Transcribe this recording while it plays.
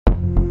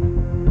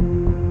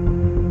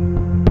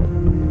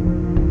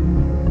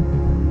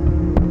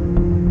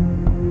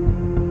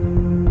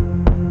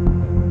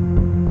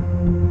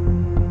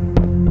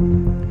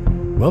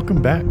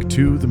Welcome back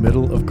to the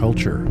Middle of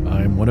Culture.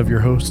 I'm one of your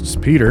hosts,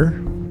 Peter.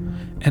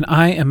 And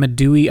I am a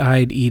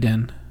dewy-eyed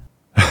Eden.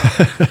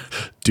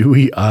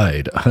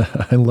 Dewy-eyed.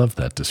 I love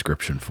that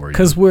description for you.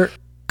 Because we're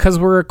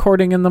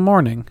recording in the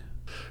morning.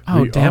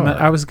 Oh, damn it.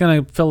 are. I was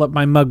going to fill up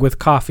my mug with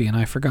coffee and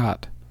I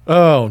forgot.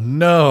 Oh,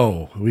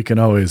 no. We can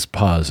always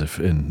pause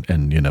and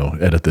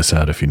edit this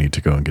out if you need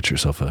to go and get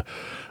yourself a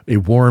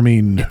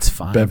warming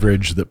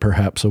beverage that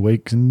perhaps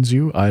awakens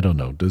you. I don't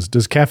know.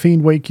 Does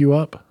caffeine wake you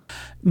up?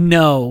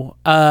 No.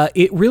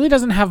 It really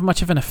doesn't have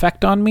much of an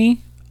effect on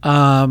me.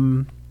 I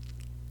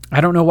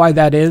don't know why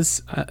that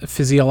is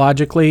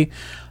physiologically,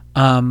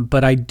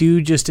 but I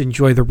do just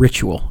enjoy the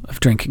ritual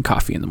of drinking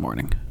coffee in the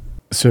morning.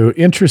 So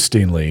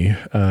interestingly,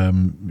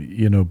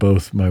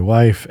 both my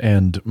wife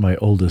and my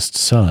oldest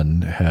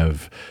son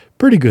have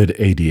pretty good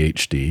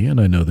ADHD, and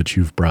I know that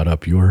you've brought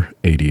up your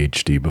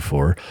ADHD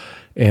before,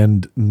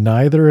 and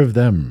neither of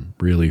them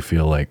really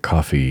feel like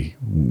coffee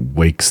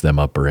wakes them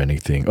up or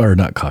anything, or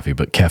not coffee,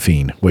 but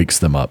caffeine wakes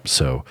them up.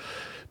 So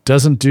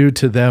doesn't do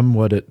to them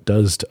what it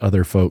does to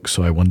other folks.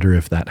 So I wonder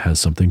if that has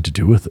something to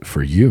do with it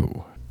for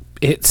you.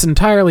 It's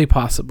entirely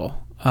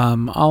possible.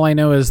 All I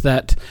know is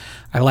that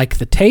I like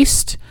the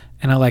taste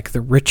and I like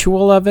the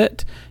ritual of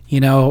it.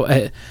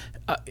 I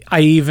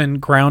even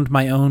ground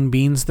my own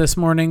beans this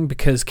morning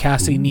because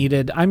Cassie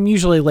needed, I'm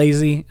usually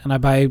lazy and I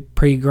buy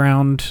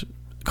pre-ground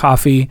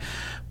coffee,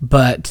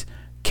 but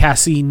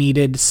Cassie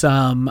needed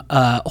some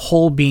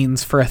whole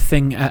beans for a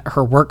thing at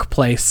her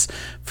workplace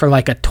for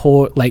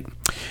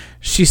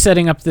she's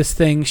setting up this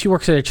thing. She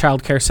works at a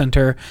childcare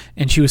center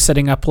and she was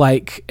setting up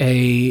like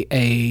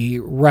a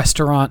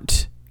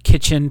restaurant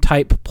kitchen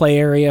type play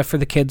area for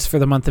the kids for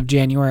the month of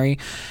January.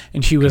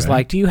 And she was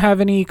like, do you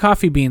have any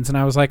coffee beans? And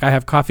I was like, I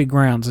have coffee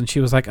grounds. And she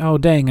was like, oh,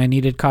 dang, I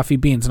needed coffee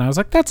beans. And I was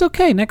like, that's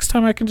okay. Next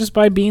time I can just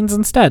buy beans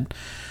instead.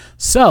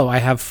 So I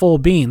have full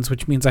beans,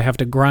 which means I have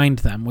to grind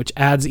them, which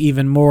adds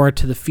even more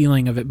to the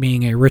feeling of it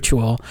being a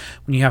ritual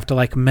when you have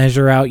to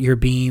measure out your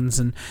beans.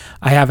 And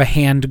I have a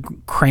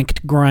hand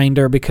cranked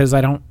grinder because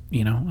I'm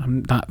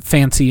not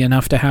fancy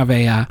enough to have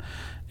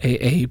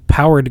a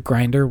powered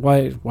grinder.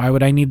 Why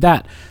would I need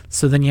that?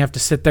 So then you have to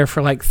sit there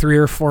for 3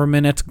 or 4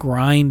 minutes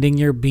grinding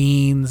your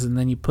beans, and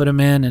then you put them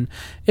in, and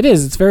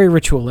it's very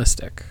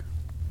ritualistic.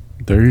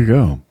 There you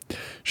go.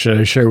 Should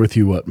I share with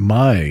you what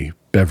my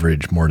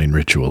beverage morning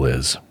ritual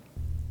is?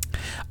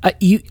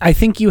 I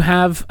think you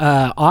have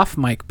off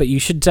mic, but you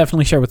should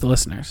definitely share with the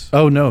listeners.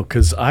 Oh, no,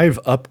 because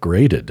I've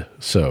upgraded.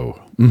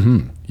 So,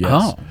 yes.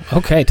 Oh,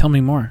 okay. Tell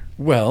me more.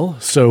 Well,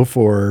 so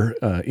for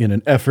in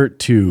an effort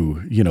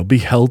to, be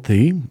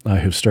healthy, I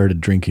have started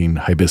drinking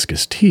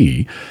hibiscus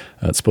tea.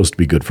 It's supposed to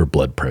be good for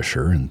blood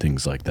pressure and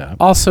things like that.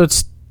 Also,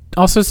 it's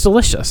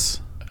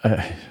delicious.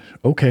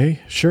 Okay,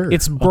 sure.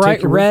 It's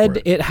bright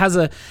red. It has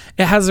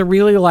a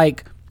really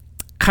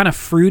kind of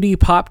fruity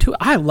pop to it.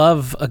 I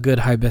love a good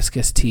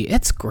hibiscus tea.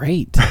 It's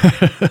great.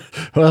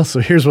 Well, so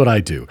here's what I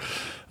do.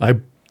 I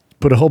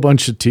put a whole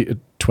bunch of tea,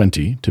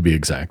 20 to be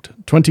exact,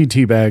 20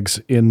 tea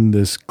bags in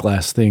this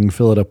glass thing,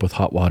 fill it up with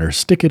hot water,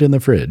 stick it in the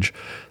fridge,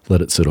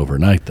 let it sit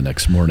overnight. The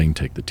next morning,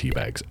 take the tea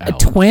bags out.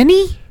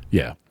 20?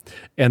 Yeah.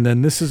 And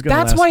then this is going to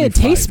last That's why me it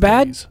tastes 5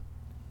 bad. days.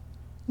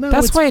 No,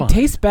 That's why fine. it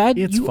tastes bad.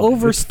 It's you fine.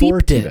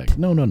 oversteeped it.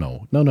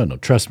 No.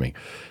 Trust me.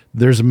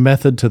 There's a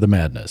method to the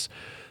madness.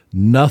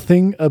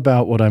 Nothing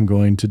about what I'm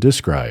going to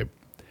describe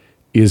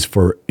is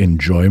for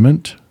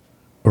enjoyment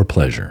or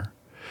pleasure.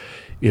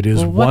 It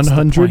is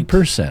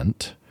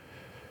 100%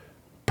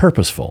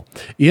 purposeful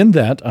in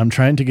that I'm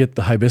trying to get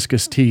the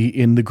hibiscus tea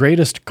in the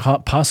greatest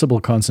possible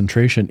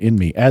concentration in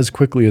me as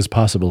quickly as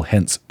possible.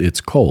 Hence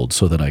it's cold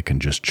so that I can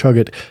just chug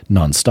it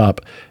nonstop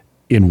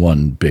in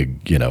one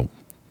big,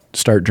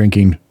 start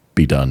drinking,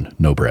 be done,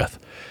 no breath.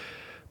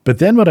 But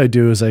then what I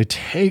do is I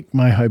take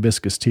my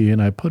hibiscus tea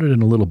and I put it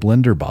in a little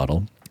blender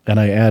bottle and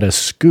I add a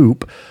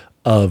scoop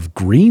of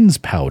greens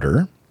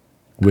powder,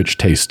 which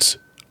tastes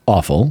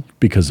awful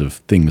because of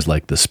things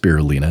like the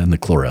spirulina and the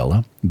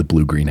chlorella, the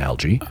blue-green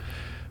algae.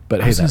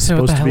 But hey, that's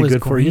supposed to be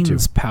good for you too.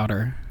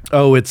 Powder.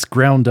 Oh, it's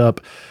ground up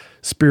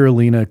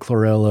spirulina,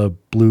 chlorella,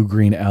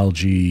 blue-green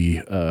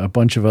algae, a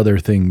bunch of other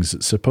things.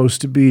 It's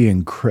supposed to be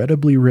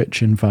incredibly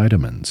rich in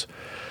vitamins.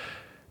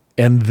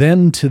 And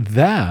then to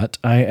that,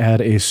 I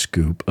add a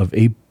scoop of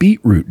a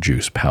beetroot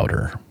juice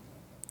powder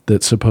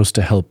that's supposed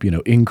to help,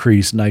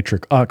 increase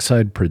nitric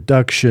oxide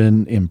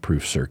production,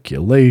 improve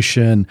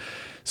circulation.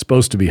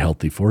 Supposed to be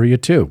healthy for you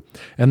too.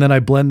 And then I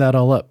blend that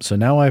all up. So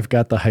now I've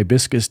got the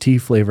hibiscus tea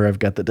flavor. I've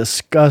got the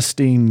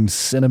disgusting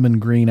cinnamon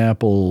green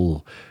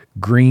apple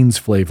greens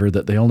flavor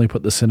that they only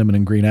put the cinnamon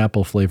and green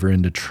apple flavor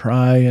in to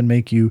try and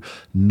make you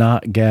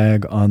not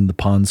gag on the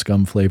pond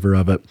scum flavor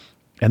of it.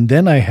 And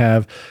then I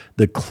have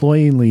the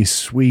cloyingly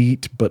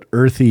sweet but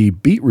earthy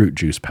beetroot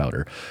juice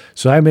powder.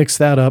 So I mix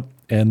that up.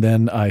 And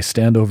then I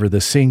stand over the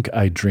sink,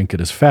 I drink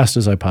it as fast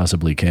as I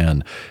possibly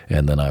can,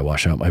 and then I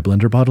wash out my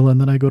blender bottle,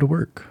 and then I go to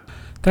work.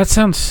 That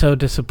sounds so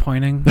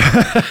disappointing.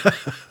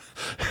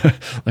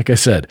 Like I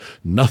said,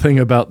 nothing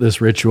about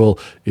this ritual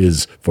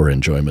is for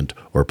enjoyment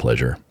or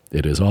pleasure.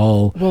 It is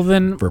all well,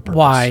 then for purpose.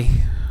 Why?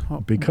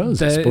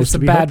 Because it's supposed it's to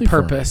a be bad healthy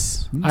for me.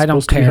 purpose. It's I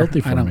don't supposed to be care.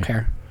 healthy for I don't me.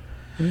 care.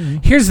 Yeah.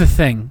 Here's the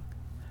thing.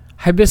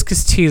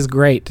 Hibiscus tea is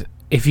great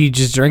if you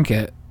just drink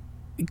it.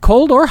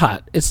 Cold or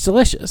hot, it's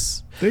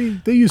delicious.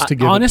 They used to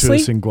give honestly, it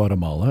to us in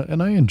Guatemala,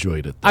 and I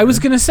enjoyed it there. I was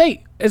going to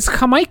say, it's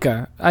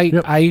Jamaica. I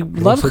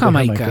love Also the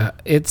Jamaica. Jamaica.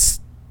 It's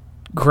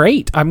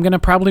great. I'm going to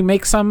probably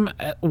make some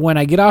when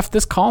I get off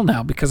this call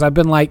now, because I've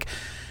been like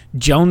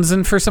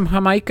jonesing for some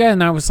Jamaica,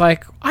 and I was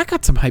like, I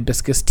got some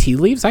hibiscus tea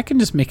leaves. I can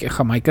just make it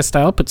Jamaica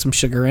style, put some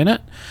sugar in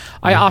it.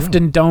 I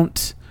often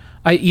don't.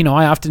 I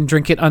often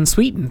drink it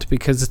unsweetened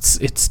because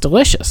it's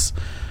delicious.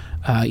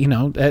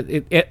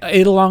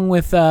 It along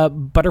with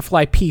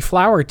butterfly pea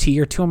flower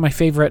tea are two of my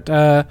favorite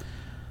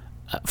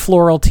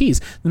floral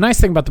teas. The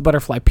nice thing about the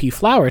butterfly pea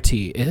flower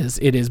tea is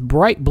it is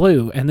bright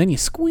blue, and then you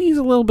squeeze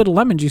a little bit of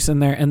lemon juice in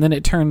there, and then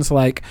it turns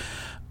like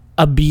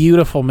a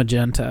beautiful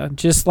magenta,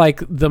 just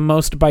like the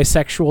most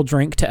bisexual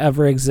drink to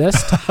ever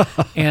exist,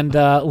 and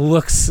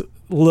looks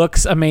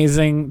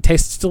amazing,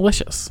 tastes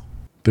delicious.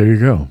 There you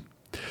go.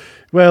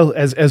 Well,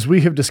 as we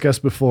have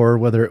discussed before,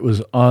 whether it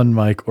was on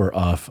mic or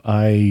off,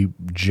 I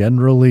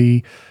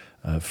generally,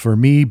 for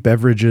me,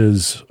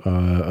 beverages,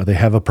 they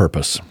have a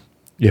purpose.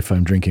 If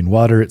I'm drinking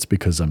water, it's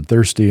because I'm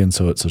thirsty, and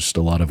so it's just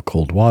a lot of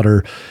cold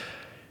water.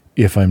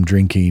 If I'm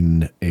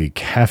drinking a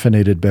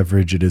caffeinated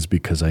beverage, it is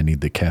because I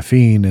need the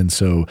caffeine, and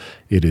so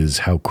it is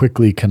how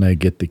quickly can I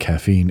get the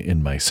caffeine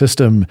in my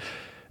system.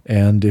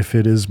 And if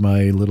it is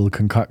my little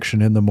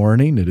concoction in the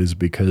morning, it is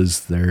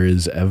because there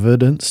is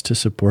evidence to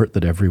support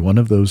that every one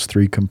of those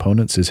three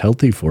components is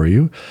healthy for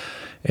you.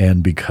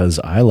 And because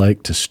I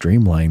like to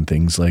streamline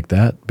things like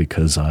that,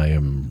 because I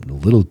am a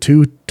little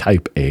too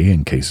type A,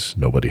 in case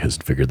nobody has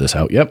figured this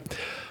out yet,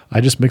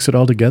 I just mix it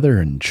all together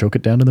and choke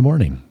it down in the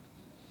morning.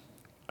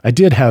 I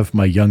did have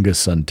my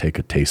youngest son take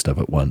a taste of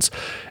it once,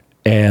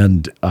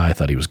 and I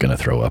thought he was going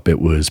to throw up. It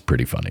was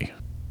pretty funny.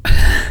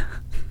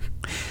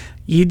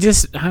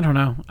 I don't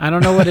know. I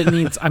don't know what it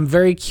needs. I'm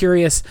very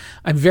curious.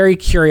 I'm very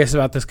curious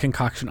about this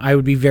concoction. I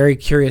would be very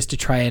curious to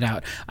try it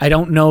out. I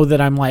don't know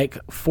that I'm like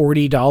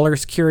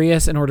 $40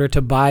 curious in order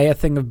to buy a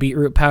thing of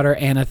beetroot powder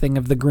and a thing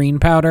of the green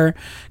powder.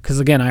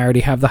 Because again, I already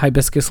have the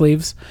hibiscus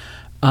leaves.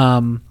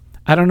 I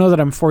don't know that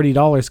I'm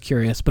 $40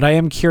 curious, but I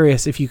am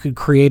curious if you could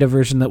create a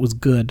version that was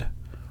good.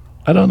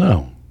 I don't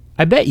know.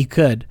 I bet you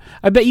could.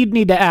 I bet you'd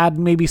need to add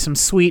maybe some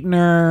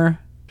sweetener.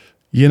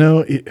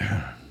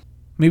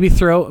 Maybe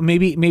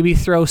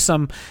throw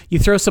some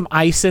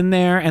ice in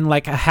there and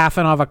like a half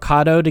an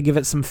avocado to give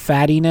it some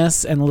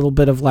fattiness and a little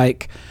bit of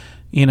like,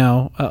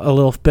 a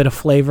little bit of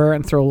flavor,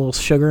 and throw a little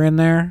sugar in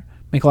there.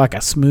 Make like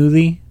a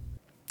smoothie.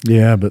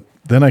 Yeah, but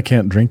then I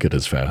can't drink it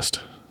as fast.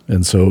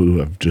 And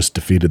so I've just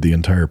defeated the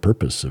entire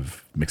purpose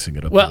of mixing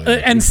it up. Well,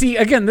 and see,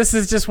 again, this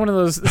is one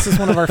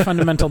of our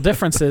fundamental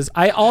differences.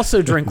 I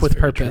also drink with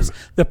purpose. True.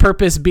 The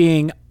purpose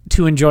being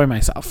to enjoy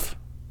myself.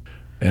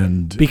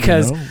 And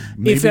because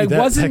if I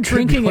wasn't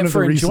drinking it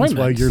for enjoyment,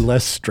 why you're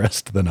less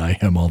stressed than I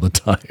am all the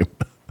time.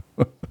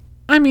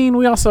 I mean,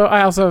 I also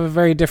have a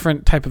very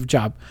different type of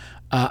job.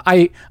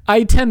 I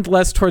tend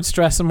less towards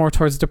stress and more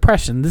towards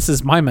depression. This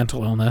is my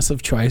mental illness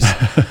of choice.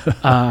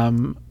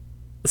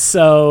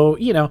 So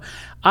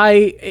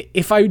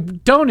if I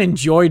don't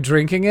enjoy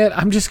drinking it,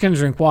 I'm just going to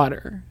drink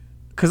water.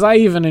 Because I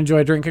even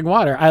enjoy drinking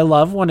water. I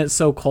love when it's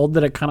so cold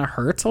that it kind of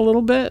hurts a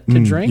little bit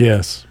to drink.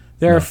 Yes.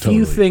 There are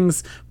few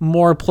things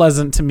more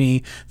pleasant to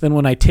me than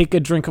when I take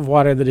a drink of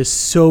water that is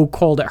so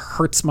cold it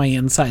hurts my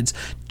insides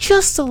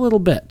just a little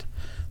bit.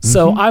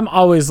 So I'm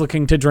always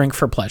looking to drink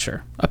for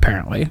pleasure,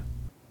 apparently.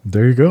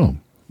 There you go.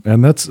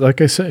 And that's,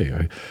 like I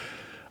say,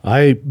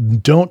 I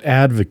don't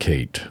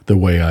advocate the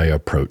way I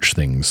approach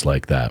things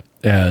like that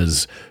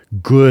as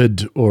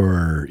good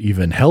or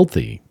even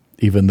healthy,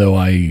 even though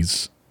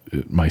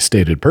my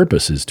stated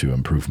purpose is to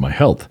improve my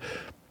health.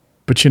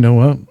 But you know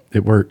what?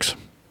 It works.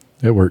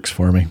 It works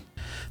for me.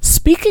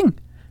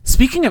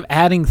 Speaking of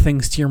adding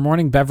things to your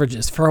morning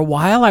beverages, for a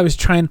while there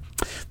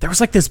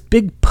was like this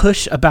big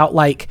push about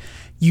like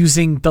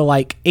using the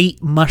like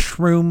 8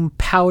 mushroom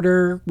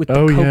powder with the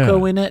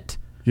cocoa in it.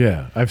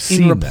 Yeah, I've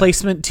seen in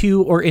replacement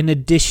to or in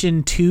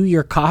addition to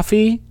your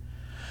coffee.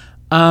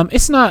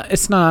 It's not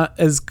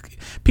as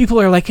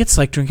people are like, it's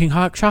like drinking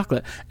hot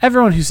chocolate.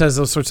 Everyone who says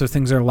those sorts of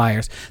things are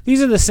liars.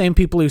 These are the same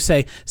people who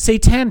say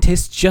seitan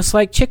tastes just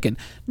like chicken.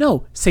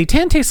 No,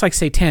 seitan tastes like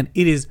seitan.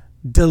 It is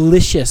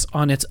delicious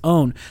on its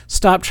own.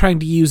 Stop trying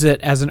to use it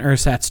as an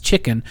ersatz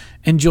chicken.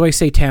 Enjoy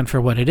seitan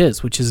for what it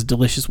is, which is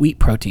delicious wheat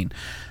protein.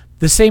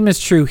 The same is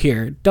true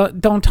here.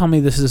 Don't tell me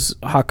this is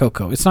hot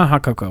cocoa. It's not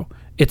hot cocoa.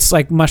 It's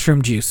like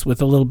mushroom juice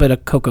with a little bit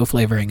of cocoa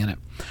flavoring in it.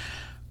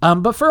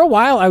 But for a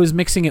while, I was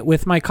mixing it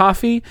with my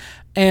coffee,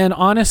 and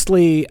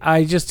honestly,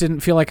 I just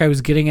didn't feel like I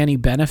was getting any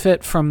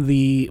benefit from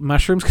the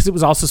mushrooms, because it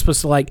was also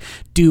supposed to like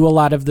do a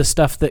lot of the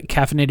stuff that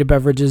caffeinated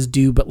beverages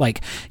do, but like,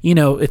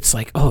 it's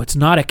like, oh, it's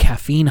not a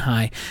caffeine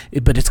high,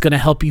 but it's going to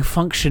help you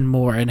function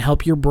more and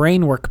help your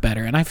brain work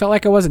better. And I felt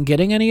like I wasn't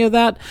getting any of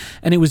that,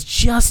 and it was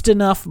just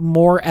enough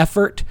more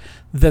effort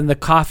than the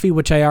coffee,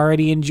 which I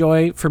already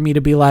enjoy, for me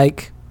to be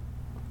like,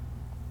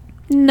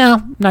 no,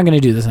 I'm not going to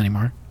do this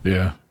anymore.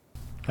 Yeah.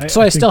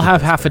 So I still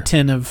have half a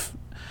tin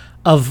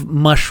of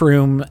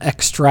mushroom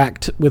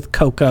extract with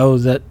cocoa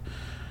that,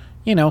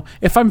 you know,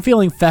 if I'm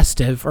feeling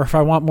festive or if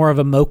I want more of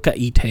a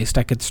mocha-y taste,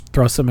 I could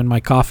throw some in my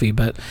coffee.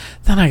 But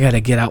then I got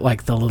to get out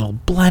like the little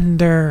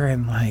blender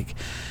and like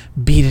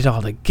beat it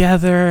all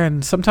together.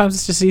 And sometimes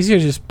it's just easier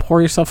to just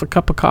pour yourself a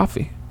cup of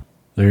coffee.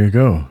 There you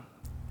go.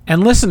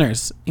 And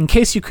listeners, in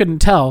case you couldn't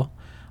tell,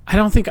 I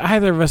don't think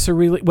either of us are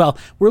really... Well,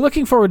 we're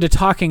looking forward to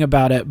talking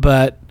about it,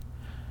 but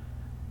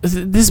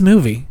this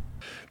movie...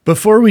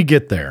 Before we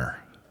get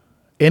there,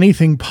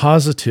 anything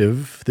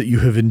positive that you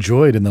have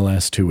enjoyed in the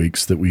last 2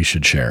 weeks that we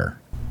should share?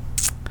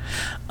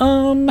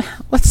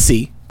 Let's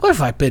see. What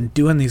have I been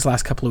doing these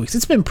last couple of weeks?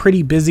 It's been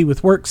pretty busy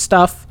with work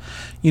stuff,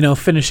 you know,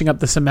 finishing up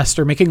the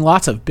semester, making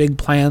lots of big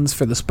plans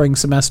for the spring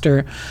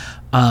semester.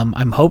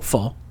 I'm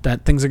hopeful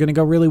that things are going to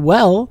go really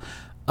well,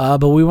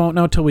 but we won't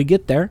know till we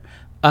get there.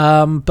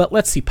 But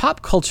let's see,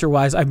 pop culture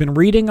wise, I've been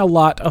reading a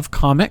lot of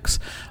comics.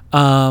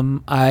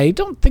 I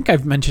don't think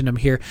I've mentioned them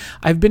here.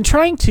 I've been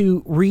trying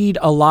to read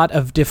a lot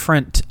of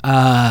different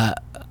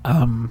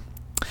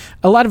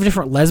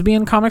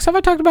lesbian comics. Have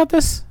I talked about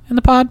this in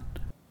the pod?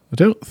 I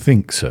don't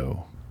think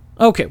so.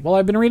 Okay, well,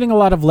 I've been reading a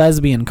lot of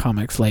lesbian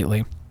comics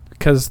lately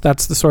because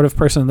that's the sort of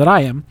person that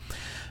I am.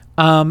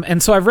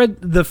 And so I've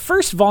read the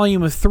first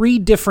volume of 3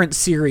 different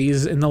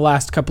series in the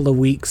last couple of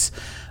weeks.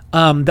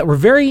 That were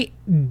very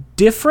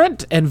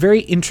different and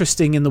very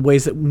interesting in the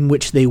ways in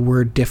which they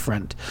were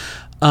different.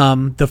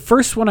 The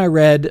first one I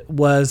read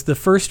was the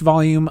first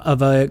volume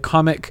of a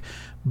comic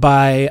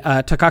by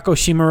Takako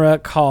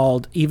Shimura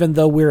called Even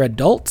Though We're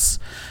Adults,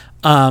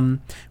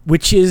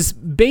 which is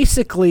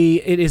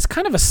basically, it is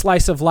kind of a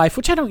slice of life,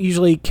 which I don't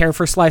usually care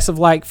for slice of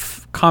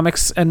life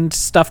comics and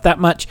stuff that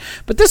much,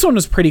 but this one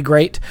was pretty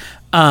great.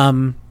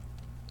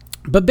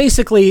 But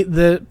basically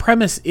the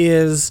premise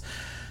is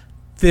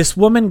this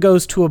woman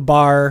goes to a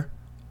bar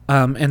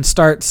and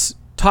starts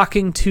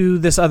talking to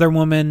this other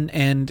woman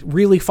and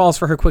really falls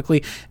for her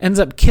quickly, ends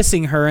up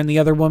kissing her, and the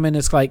other woman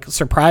is like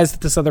surprised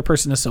that this other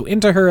person is so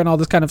into her and all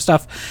this kind of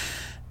stuff.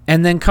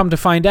 And then come to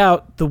find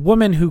out, the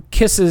woman who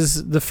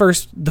kisses the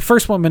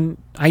first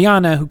woman,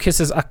 Ayana, who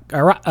kisses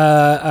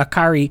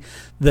Akari,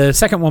 the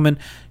second woman,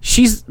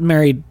 she's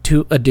married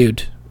to a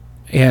dude.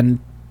 And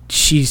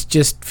she's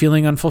just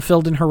feeling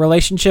unfulfilled in her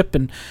relationship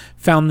and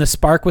found the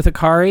spark with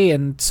Akari,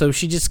 and so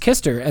she just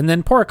kissed her. And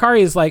then poor Akari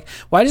is like,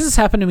 why does this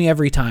happen to me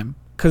every time?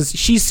 Because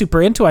she's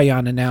super into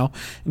Ayana now,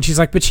 and she's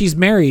like, but she's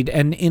married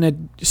and in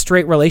a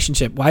straight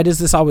relationship. Why does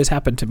this always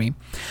happen to me?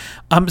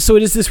 So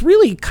it is this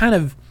really kind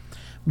of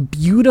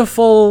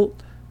beautiful,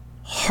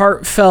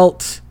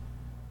 heartfelt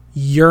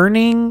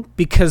yearning,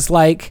 because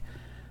like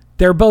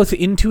they're both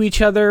into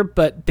each other,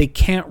 but they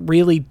can't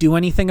really do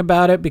anything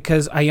about it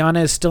because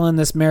Ayana is still in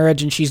this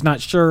marriage and she's not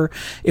sure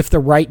if the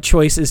right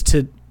choice is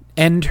to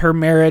end her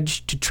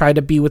marriage to try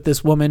to be with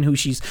this woman who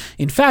she's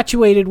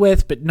infatuated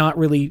with, but not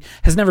really,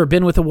 has never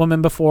been with a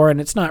woman before. And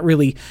it's not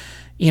really,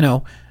 you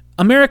know,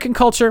 American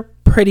culture,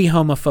 pretty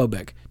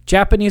homophobic.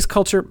 Japanese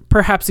culture,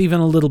 perhaps even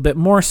a little bit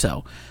more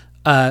so.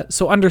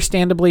 So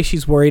understandably,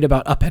 she's worried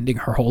about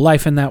upending her whole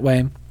life in that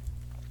way.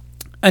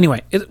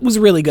 Anyway, it was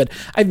really good.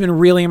 I've been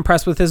really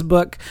impressed with this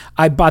book.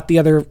 I bought the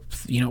other,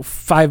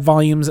 5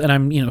 volumes, and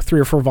I'm, 3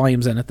 or 4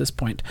 volumes in at this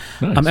point.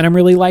 Nice. And I'm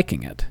really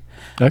liking it.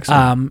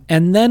 Excellent.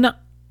 And then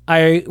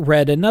I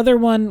read another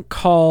one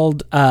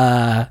called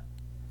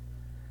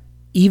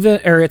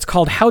it's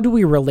called How Do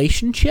We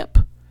Relationship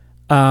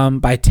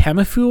by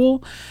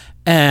Tamiful,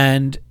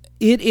 and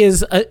it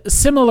is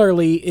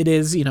similarly, it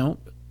is,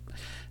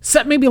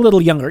 set maybe a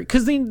little younger,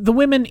 because the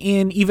women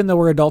in Even Though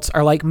We're Adults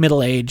are like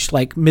middle-aged,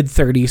 like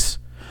mid-30s.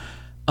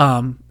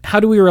 How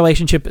Do We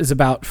Relationship is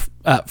about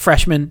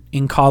freshmen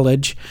in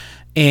college,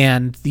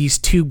 and these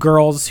 2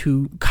 girls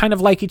who kind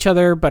of like each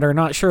other but are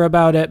not sure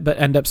about it, but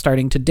end up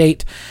starting to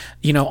date,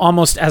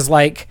 almost as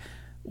like,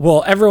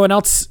 well, everyone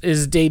else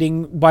is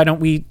dating, why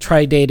don't we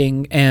try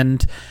dating?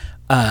 And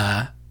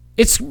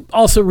it's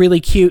also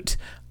really cute.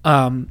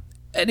 And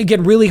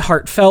again, really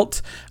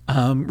heartfelt,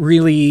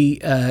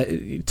 really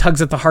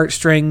tugs at the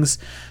heartstrings,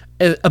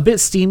 a bit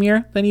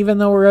steamier than Even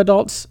Though We're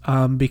Adults,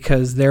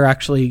 because they're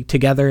actually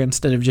together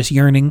instead of just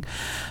yearning.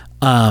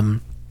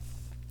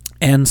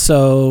 And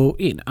so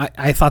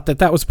I thought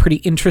that was pretty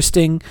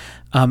interesting,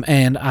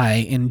 and I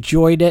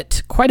enjoyed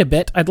it quite a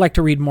bit. I'd like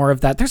to read more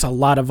of that. There's a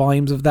lot of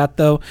volumes of that,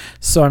 though,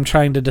 so I'm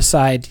trying to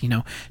decide,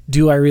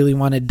 do I really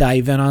want to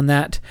dive in on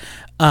that?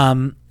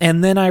 And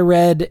then I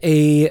read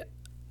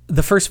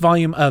the first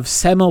volume of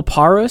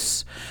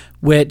Semoparus,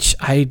 which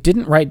I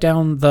didn't write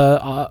down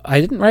I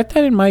didn't write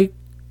that in my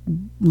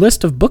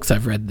list of books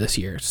I've read this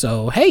year.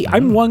 So, hey,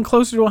 I'm one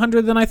closer to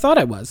 100 than I thought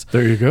I was.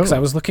 There you go. Because I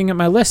was looking at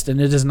my list and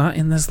it is not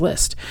in this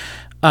list.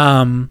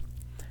 But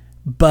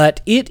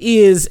it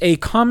is a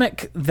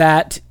comic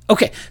that,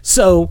 okay,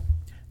 so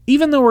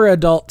Even Though We're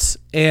Adults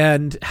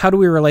and How Do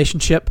We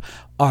Relationship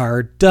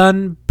are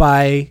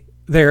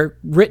they're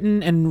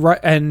written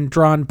and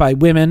drawn by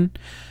women,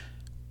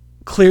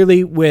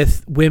 clearly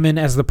with women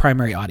as the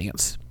primary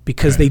audience,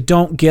 because they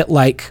don't get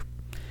like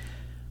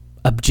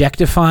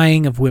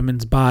objectifying of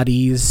women's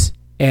bodies,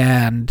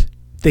 and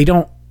they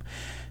don't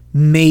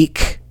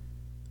make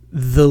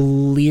the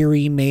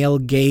leery male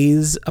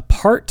gaze a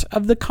part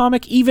of the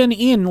comic, even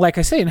in, like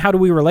I say, in How Do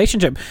We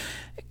Relationship.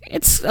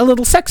 It's a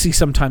little sexy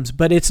sometimes,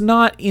 but it's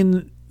not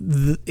in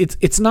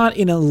it's not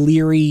in a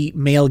leery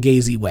male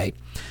gazy way.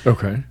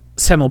 Okay.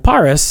 Semel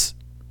Paris,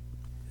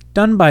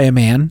 done by a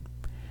man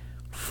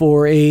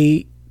for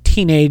a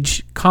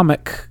teenage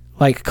comic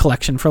like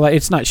collection for like,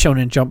 it's not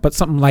Shonen Jump, but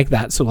something like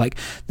that. So like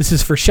this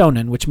is for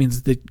shonen, which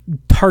means the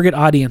target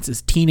audience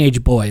is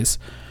teenage boys.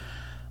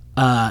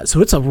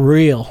 So it's a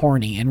real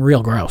horny and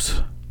real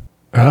gross.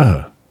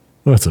 Well,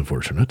 that's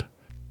unfortunate.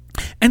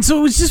 And so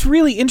it was just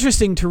really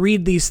interesting to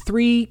read these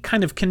three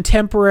kind of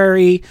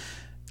contemporary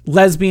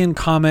lesbian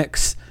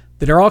comics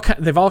that are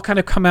they've all kind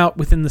of come out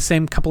within the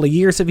same couple of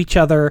years of each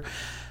other,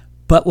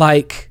 but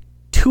like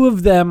two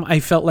of them I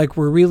felt like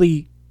were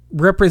really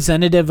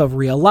representative of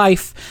real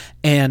life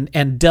and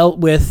dealt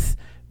with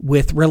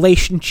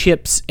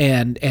relationships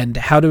and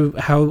how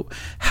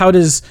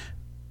does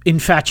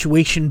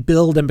infatuation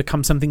build and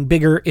become something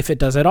bigger if it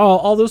does at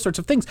all those sorts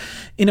of things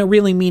in a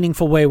really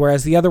meaningful way,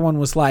 whereas the other one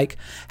was like,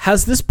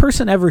 has this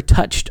person ever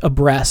touched a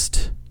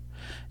breast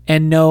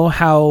and know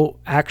how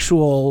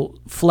actual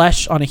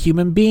flesh on a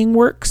human being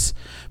works?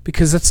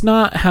 Because that's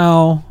not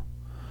how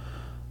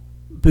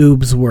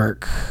boobs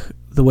work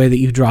the way that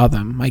you draw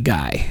them, my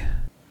guy.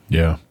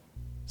 Yeah.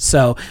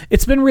 So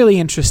it's been really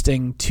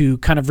interesting to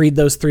kind of read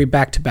those three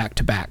back to back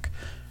to back.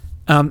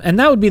 And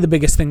that would be the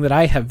biggest thing that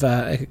I have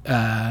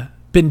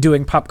been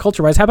doing pop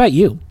culture wise. How about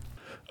you?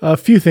 A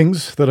few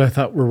things that I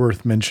thought were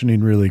worth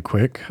mentioning really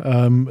quick.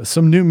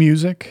 Some new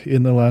music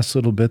in the last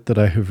little bit that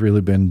I have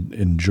really been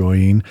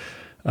enjoying.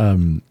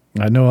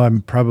 I know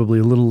I'm probably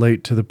a little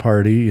late to the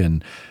party,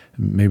 and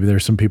maybe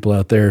there's some people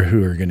out there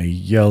who are going to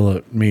yell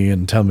at me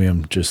and tell me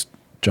I'm just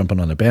jumping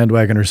on a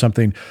bandwagon or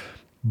something.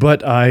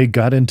 But I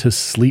got into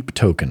Sleep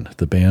Token,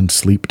 the band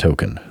Sleep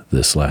Token,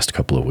 this last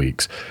couple of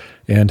weeks,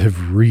 and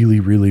have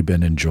really, really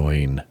been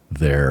enjoying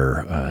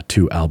their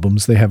 2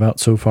 albums they have out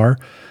so far.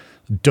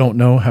 Don't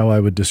know how I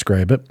would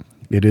describe it.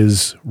 It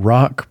is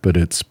rock, but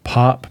it's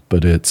pop,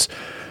 but it's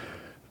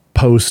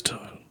post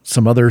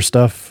some other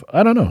stuff.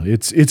 I don't know.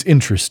 It's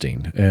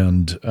interesting,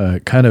 and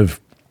kind of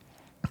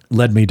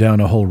led me down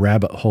a whole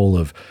rabbit hole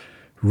of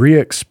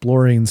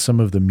re-exploring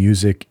some of the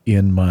music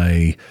in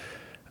my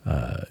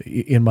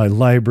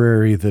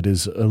library that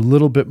is a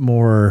little bit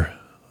more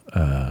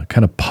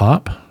kind of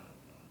pop,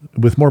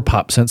 with more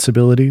pop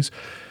sensibilities.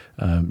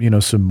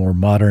 Some more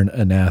modern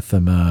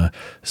Anathema,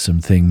 some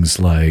things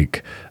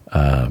like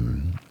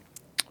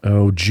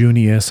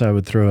Junius I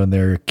would throw in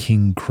there,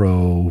 King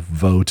Crow,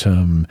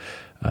 Votum,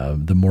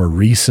 the more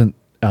recent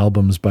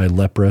albums by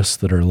Leprous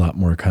that are a lot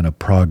more kind of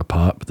prog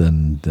pop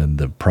than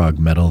the prog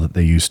metal that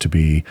they used to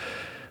be.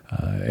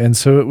 And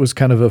so it was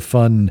kind of a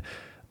fun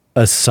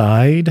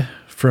aside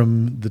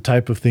from the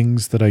type of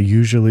things that I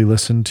usually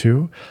listen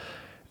to.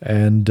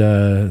 And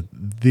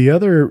the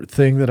other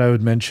thing that I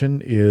would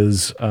mention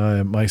is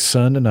my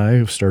son and I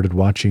have started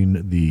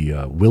watching the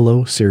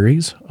Willow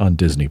series on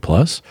Disney+.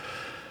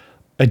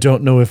 I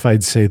don't know if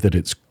I'd say that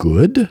it's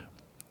good.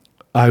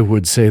 I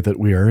would say that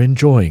we are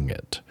enjoying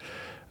it.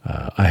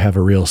 I have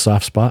a real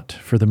soft spot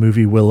for the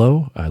movie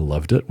Willow. I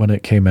loved it when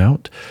it came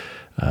out.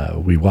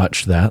 We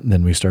watched that, and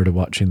then we started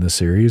watching the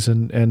series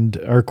and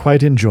are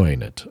quite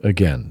enjoying it.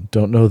 Again,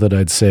 don't know that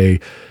I'd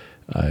say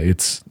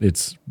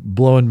it's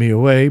blowing me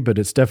away, but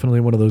it's definitely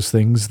one of those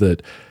things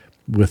that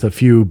with a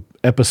few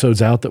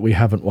episodes out that we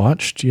haven't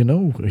watched,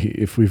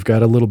 if we've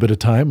got a little bit of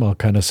time, I'll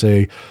kind of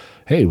say,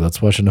 hey,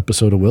 let's watch an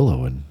episode of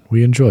Willow, and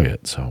we enjoy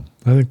it. So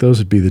I think those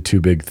would be the 2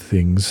 big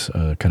things,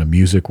 kind of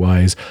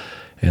music-wise,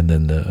 and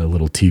then a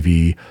little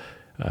TV.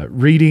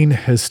 Reading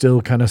has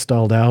still kind of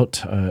stalled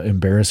out.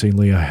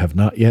 Embarrassingly, I have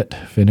not yet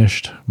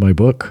finished my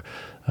book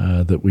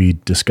that we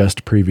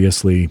discussed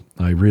previously.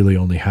 I really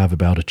only have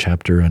about a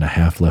chapter and a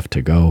half left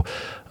to go.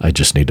 I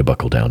just need to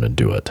buckle down and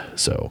do it.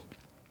 So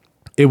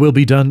it will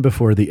be done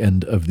before the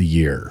end of the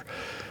year.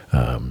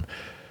 And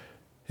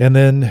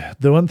then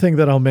the one thing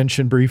that I'll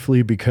mention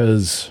briefly,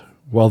 because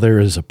while there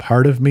is a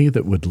part of me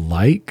that would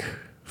like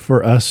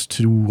for us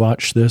to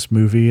watch this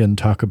movie and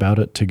talk about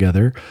it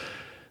together,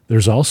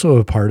 there's also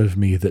a part of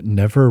me that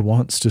never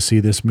wants to see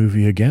this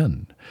movie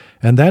again.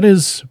 And that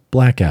is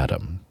Black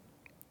Adam.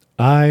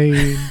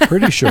 I'm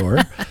pretty sure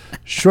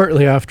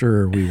shortly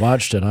after we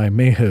watched it, I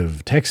may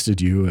have texted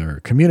you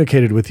or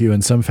communicated with you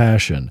in some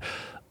fashion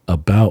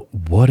about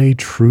what a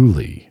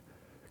truly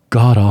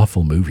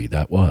god-awful movie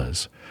that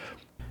was.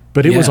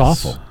 But it was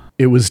awful.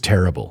 It was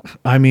terrible.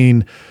 I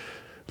mean,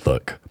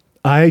 look,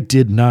 I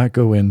did not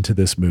go into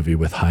this movie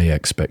with high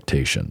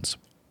expectations.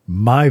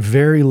 My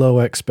very low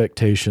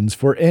expectations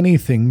for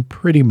anything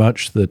pretty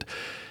much that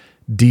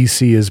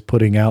DC is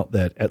putting out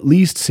that at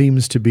least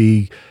seems to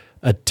be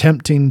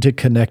attempting to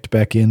connect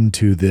back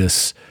into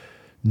this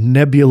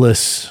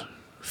nebulous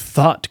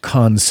thought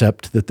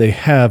concept that they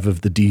have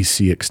of the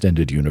DC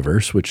extended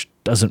universe, which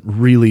doesn't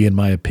really, in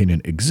my opinion,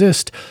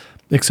 exist,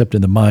 except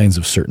in the minds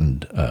of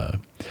certain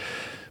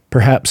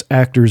perhaps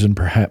actors and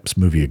perhaps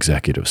movie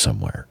executives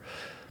somewhere.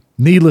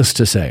 Needless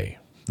to say,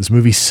 this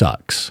movie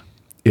sucks.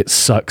 It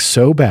sucks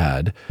so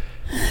bad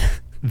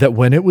that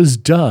when it was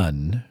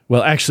done,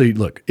 well, actually,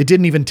 look, it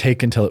didn't even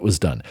take until it was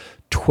done.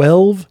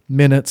 12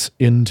 minutes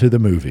into the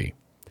movie,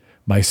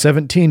 my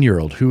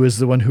 17-year-old, who is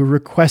the one who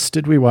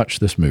requested we watch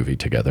this movie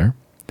together,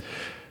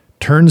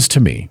 turns to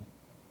me.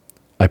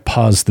 I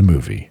pause the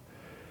movie,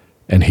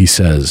 and he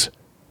says,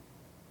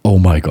 "Oh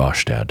my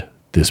gosh, Dad,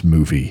 this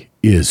movie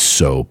is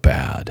so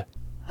bad."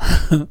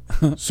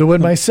 So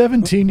when my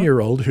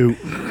 17-year-old who,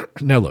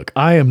 now look,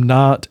 I am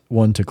not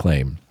one to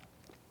claim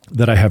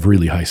that I have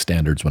really high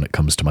standards when it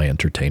comes to my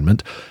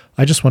entertainment.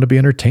 I just want to be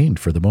entertained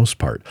for the most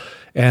part.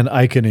 And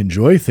I can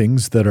enjoy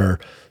things that are,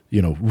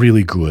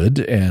 really good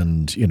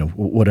and,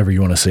 whatever you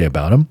want to say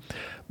about them.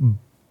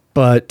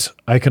 But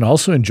I can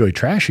also enjoy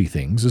trashy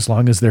things as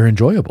long as they're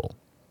enjoyable.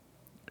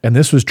 And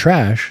this was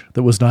trash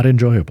that was not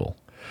enjoyable.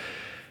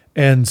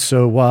 And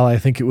so while I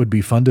think it would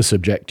be fun to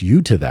subject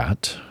you to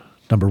that,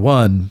 number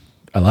one,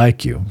 I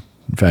like you.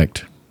 In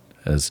fact,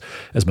 as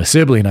my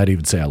sibling, I'd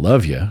even say I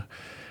love you.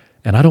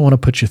 And I don't want to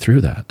put you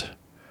through that.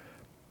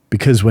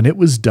 Because when it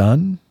was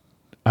done,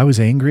 I was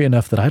angry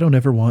enough that I don't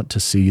ever want to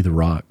see The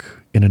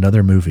Rock in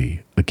another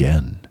movie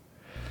again.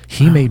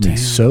 He made me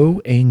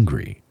so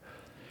angry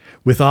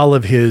with all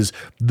of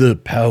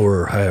the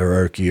power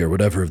hierarchy or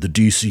whatever of the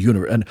DC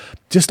universe and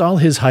just all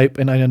his hype.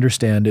 And I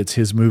understand it's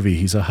his movie.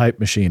 He's a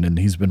hype machine and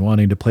he's been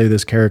wanting to play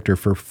this character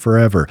for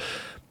forever.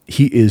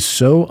 He is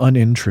so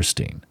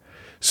uninteresting,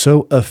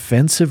 so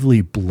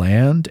offensively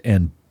bland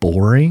and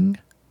boring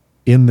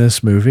in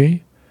this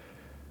movie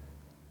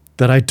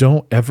that I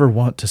don't ever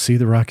want to see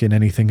The Rock in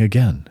anything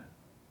again.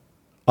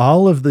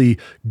 All of the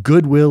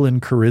goodwill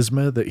and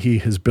charisma that he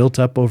has built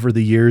up over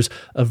the years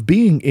of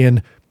being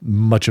in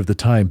much of the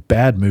time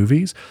bad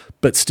movies,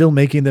 but still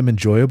making them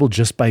enjoyable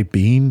just by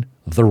being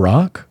The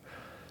Rock,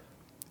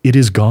 it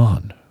is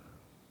gone.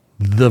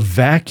 The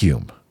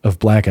vacuum of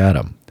Black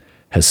Adam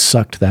has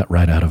sucked that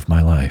right out of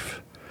my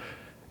life.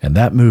 And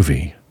that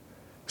movie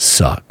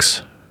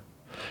sucks.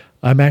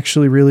 I'm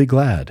actually really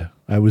glad.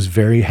 I was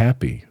very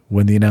happy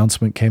when the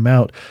announcement came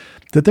out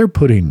that they're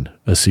putting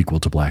a sequel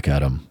to Black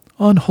Adam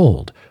on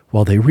hold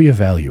while they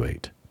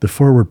reevaluate the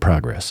forward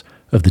progress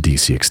of the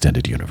DC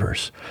Extended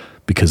Universe.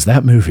 Because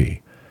that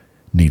movie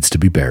needs to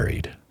be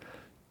buried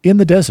in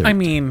the desert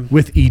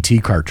with E.T.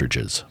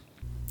 cartridges.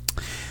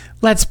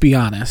 Let's be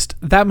honest.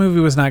 That movie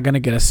was not going to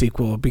get a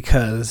sequel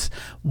because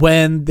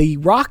when The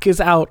Rock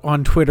is out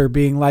on Twitter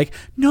being like,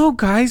 "No,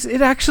 guys,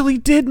 it actually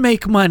did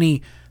make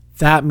money,"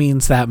 that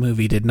means that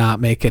movie did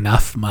not make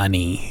enough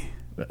money.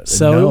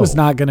 So No. It was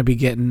not going to be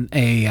getting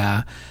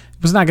a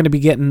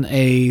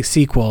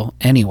sequel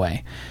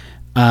anyway.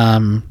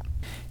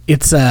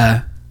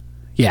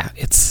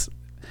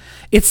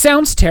 It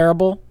sounds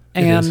terrible,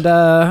 and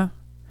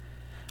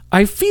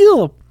I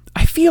feel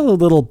a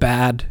little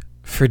bad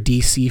for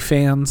DC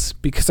fans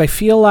because I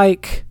feel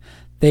like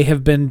they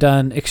have been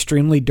done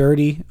extremely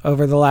dirty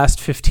over the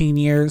last 15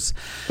 years.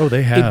 Oh,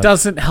 they have. It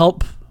doesn't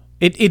help.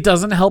 It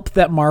doesn't help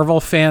that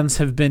Marvel fans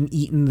have been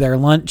eating their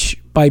lunch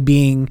by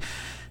being,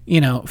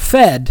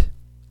 fed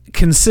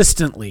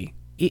consistently.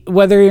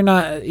 Whether you're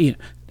not,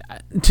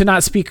 to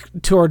not speak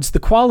towards the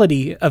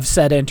quality of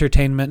said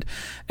entertainment,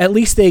 at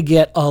least they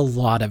get a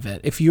lot of it.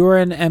 If you're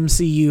an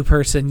MCU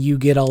person, you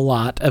get a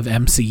lot of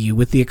MCU,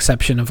 with the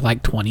exception of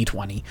like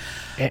 2020.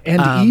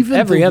 And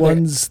even the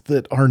ones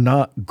that are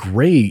not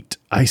great,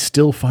 I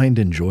still find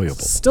enjoyable.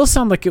 Still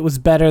sound like it was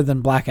better than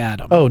Black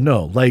Adam. Oh,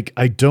 no. Like,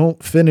 I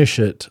don't finish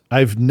it.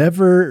 I've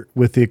never,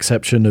 with the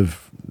exception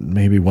of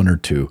maybe one or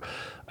two,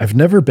 I've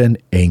never been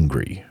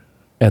angry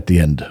at the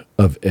end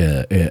of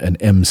an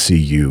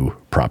MCU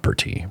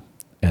property.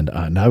 And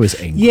I was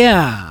angry.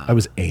 Yeah. I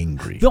was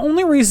angry. The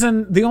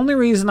only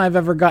reason I've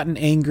ever gotten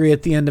angry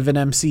at the end of an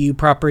MCU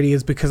property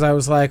is because I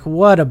was like,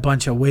 what a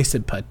bunch of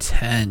wasted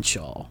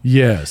potential.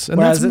 Yes. And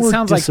whereas that's it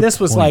sounds like this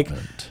was like,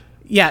 disappointment.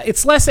 yeah,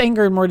 it's less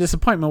anger and more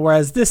disappointment.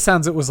 Whereas this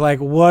sounds, it was like,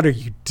 what are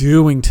you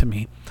doing to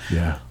me?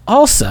 Yeah.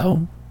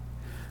 Also,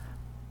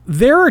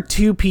 there are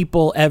two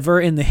people ever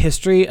in the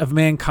history of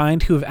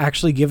mankind who have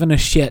actually given a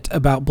shit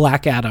about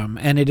Black Adam,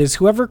 and it is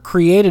whoever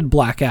created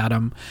Black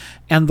Adam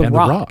and The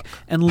Rock.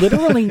 And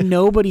literally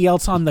nobody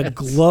else on the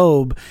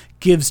globe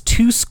gives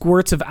two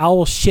squirts of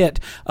owl shit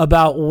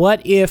about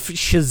what if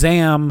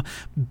Shazam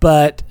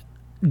but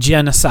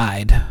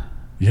genocide.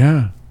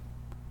 Yeah.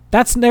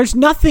 There's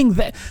nothing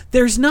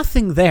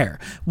there.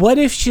 What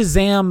if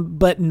Shazam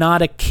but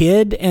not a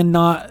kid and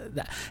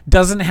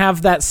doesn't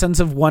have that sense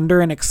of wonder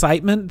and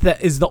excitement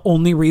that is the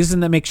only reason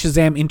that makes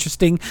Shazam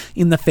interesting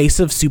in the face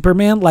of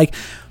Superman? Like,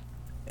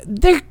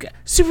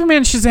 Superman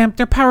and Shazam,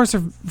 their powers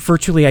are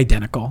virtually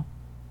identical.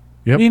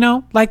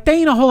 Yep. Like, there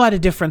ain't a whole lot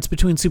of difference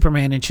between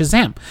Superman and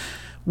Shazam.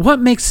 What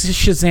makes a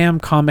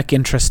Shazam comic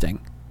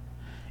interesting?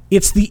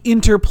 It's the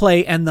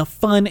interplay and the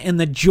fun and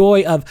the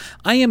joy of,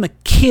 I am a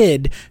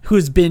kid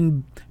who's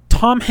been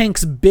Tom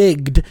Hanks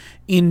bigged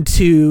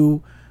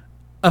into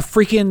a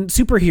freaking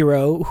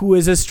superhero who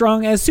is as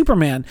strong as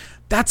Superman.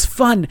 That's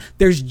fun.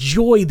 There's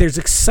joy, there's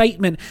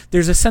excitement,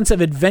 there's a sense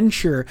of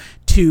adventure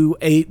to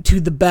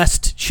the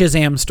best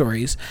Shazam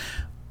stories.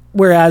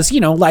 Whereas,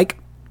 like,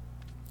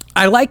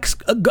 I like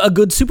a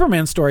good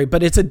Superman story,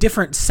 but it's a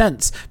different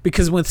sense,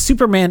 because with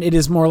Superman it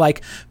is more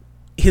like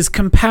his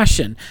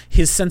compassion,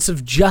 his sense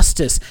of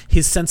justice,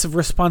 his sense of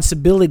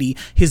responsibility,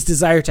 his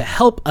desire to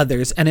help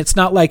others, and it's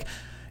not like,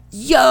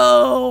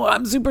 yo,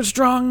 I'm super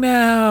strong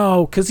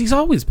now, because he's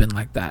always been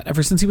like that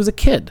ever since he was a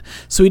kid.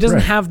 So he doesn't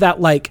have that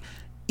like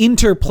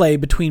interplay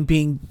between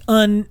being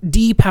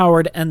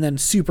depowered and then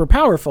super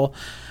powerful,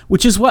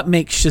 which is what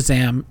makes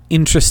Shazam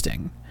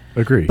interesting.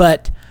 Agree.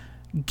 But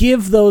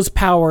give those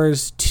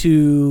powers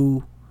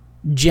to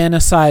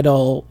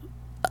genocidal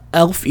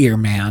elf ear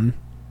man,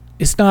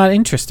 it's not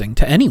interesting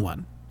to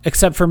anyone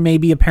except for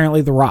maybe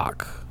apparently The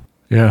Rock.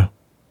 Yeah.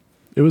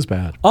 It was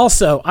bad.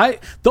 Also,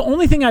 the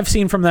only thing I've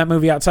seen from that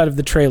movie outside of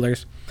the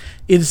trailers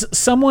is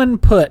someone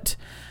put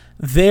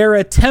their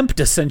attempt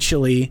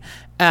essentially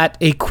at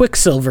a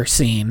Quicksilver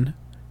scene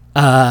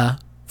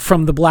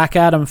from the Black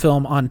Adam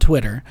film on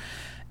Twitter.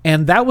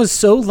 And that was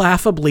so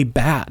laughably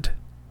bad,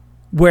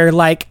 where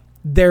like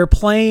they're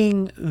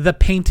playing the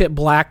Paint It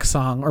Black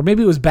song, or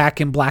maybe it was Back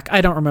in Black.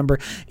 I don't remember.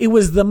 It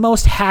was the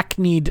most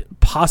hackneyed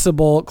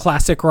possible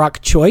classic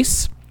rock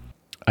choice.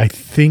 I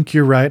think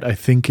you're right. I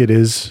think it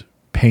is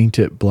Paint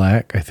It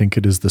Black. I think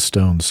it is the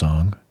Stones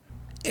song.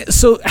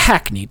 So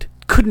hackneyed.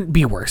 Couldn't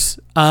be worse.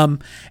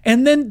 And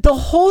then the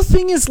whole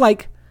thing is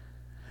like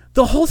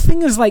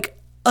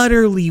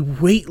utterly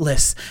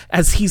weightless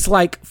as he's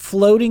like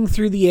floating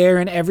through the air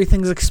and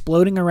everything's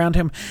exploding around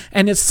him.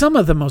 And it's some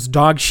of the most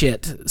dog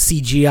shit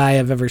CGI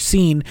I've ever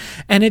seen.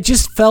 And it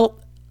just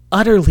felt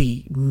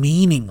utterly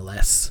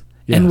meaningless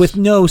and with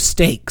no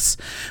stakes,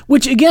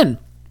 which again,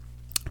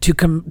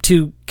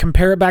 to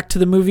compare it back to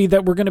the movie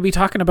that we're going to be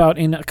talking about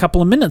in a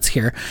couple of minutes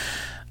here,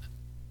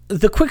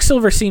 the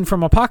Quicksilver scene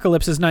from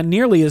Apocalypse is not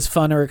nearly as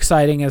fun or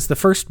exciting as the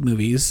first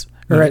movies,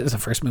 or as the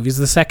first movies,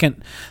 the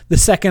second /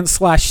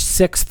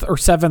 6th or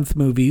 7th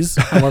movies,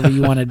 however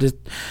you wanted to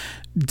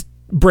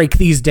break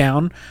these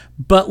down.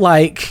 But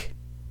like,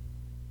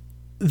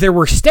 there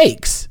were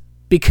stakes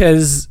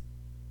because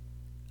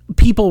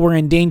people were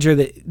in danger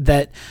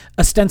that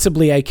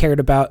ostensibly I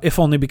cared about, if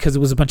only because it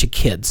was a bunch of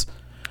kids.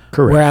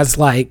 Correct. Whereas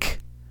like,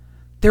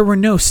 there were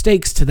no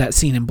stakes to that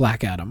scene in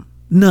Black Adam.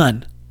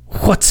 None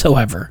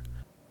whatsoever.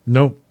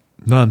 Nope,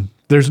 none.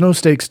 There's no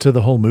stakes to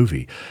the whole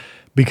movie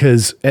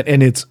because,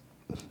 and it's,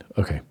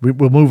 okay,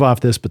 we'll move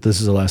off this, but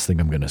this is the last thing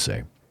I'm going to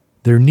say.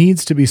 There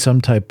needs to be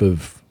some type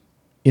of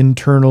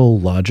internal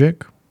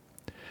logic.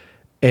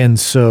 And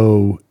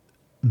so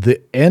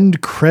the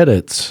end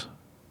credits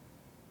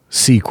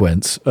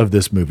sequence of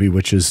this movie,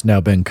 which has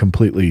now been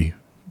completely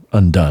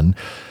undone,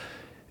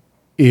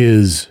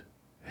 is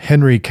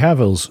Henry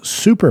Cavill's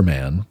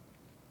Superman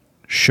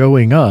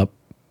showing up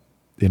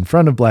in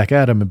front of Black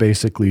Adam and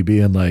basically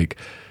being like,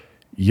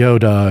 yo,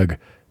 dog,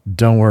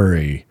 don't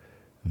worry.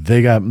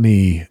 They got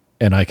me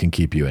and I can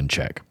keep you in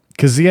check.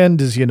 Because the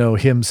end is,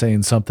 him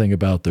saying something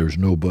about there's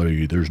no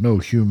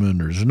human,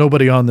 there's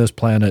nobody on this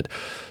planet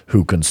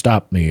who can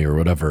stop me or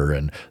whatever.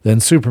 And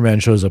then Superman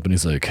shows up and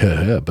he's like,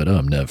 but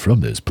I'm not from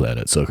this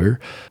planet, sucker.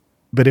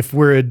 But if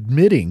we're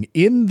admitting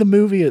in the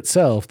movie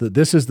itself that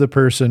this is the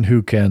person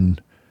who can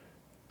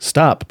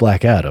stop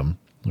Black Adam,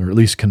 or at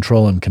least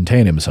control him,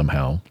 contain him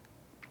somehow,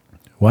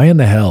 why in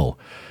the hell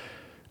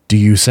do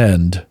you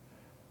send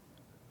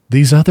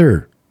these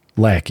other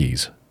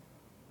lackeys,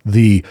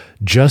 the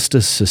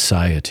Justice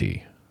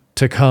Society,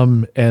 to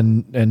come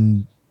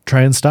and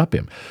try and stop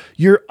him?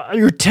 You're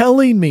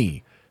telling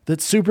me that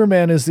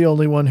Superman is the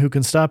only one who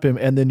can stop him,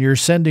 and then you're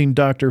sending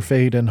Dr.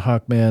 Fate and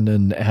Hawkman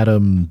and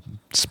Atom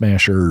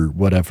Smasher,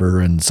 whatever,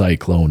 and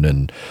Cyclone,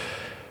 and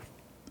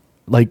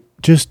like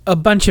just a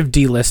bunch of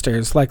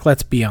D-listers. Like,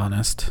 let's be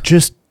honest.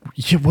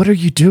 What are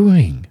you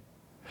doing?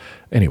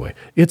 Anyway,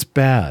 it's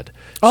bad.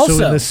 Also,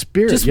 so in the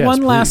spirit, just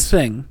one last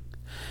thing,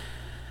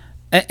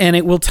 and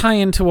it will tie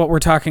into what we're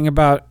talking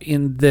about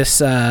in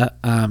this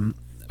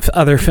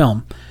other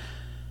film.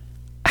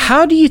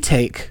 How do you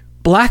take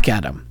Black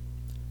Adam,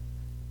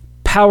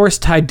 powers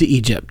tied to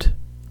Egypt,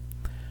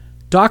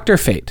 Dr.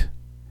 Fate,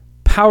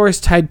 powers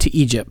tied to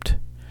Egypt,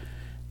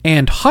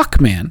 and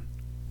Hawkman,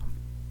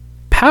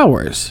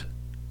 powers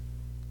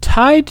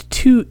tied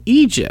to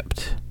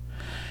Egypt,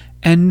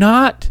 and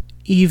not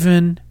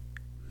even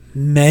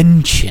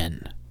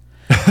mention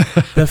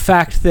the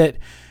fact that,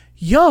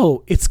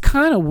 it's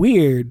kind of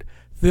weird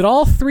that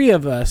all three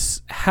of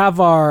us have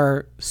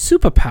our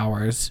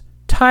superpowers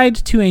tied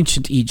to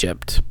ancient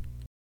Egypt?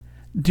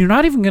 You're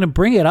not even going to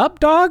bring it up,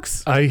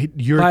 dogs?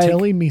 You're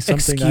telling me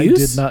something I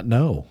did not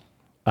know.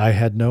 I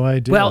had no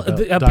idea. Well,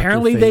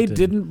 apparently they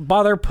didn't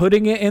bother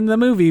putting it in the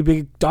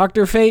movie.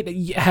 Dr.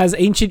 Fate has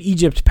ancient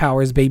Egypt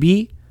powers,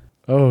 baby.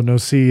 Oh, no,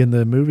 see, in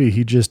the movie,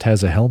 he just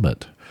has a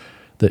helmet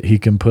that he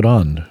can put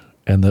on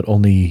and that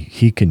only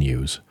he can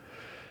use.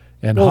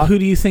 And who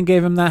do you think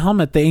gave him that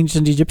helmet? The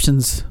ancient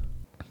Egyptians.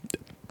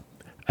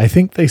 I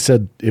think they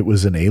said it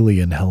was an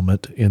alien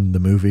helmet in the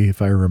movie,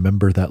 if I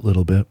remember that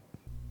little bit.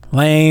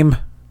 Lame.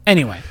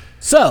 Anyway,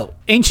 so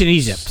Ancient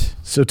Egypt.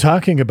 So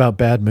talking about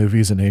bad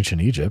movies in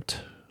ancient Egypt,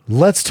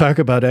 let's talk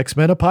about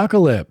X-Men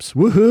Apocalypse.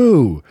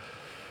 Woohoo!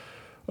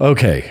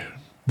 Okay,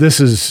 this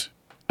is,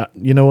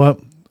 you know what?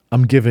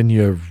 I'm giving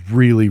you a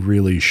really,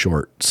 really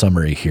short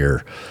summary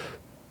here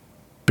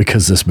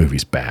because this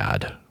movie's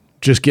bad.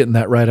 Just getting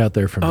that right out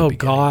there from the beginning.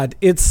 Oh, God.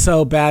 It's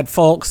so bad,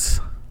 folks.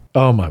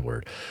 Oh, my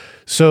word.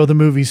 So the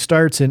movie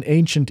starts in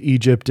ancient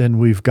Egypt, and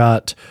we've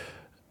got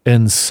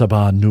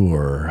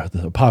En-Sabah-Nur,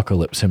 the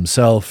Apocalypse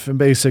himself. And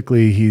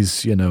basically,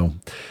 he's,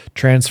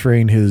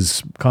 transferring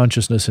his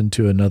consciousness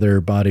into another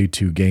body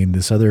to gain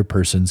this other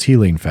person's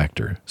healing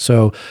factor.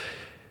 So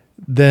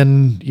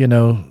then,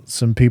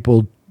 some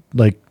people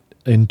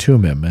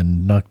entomb him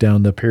and knock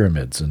down the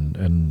pyramids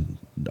and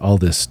all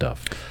this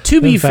stuff.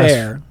 To be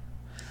fair,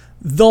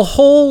 the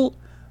whole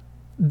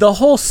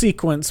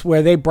sequence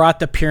where they brought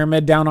the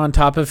pyramid down on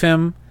top of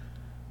him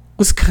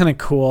was kind of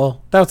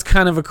cool. That was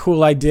kind of a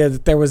cool idea,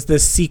 that there was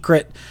this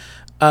secret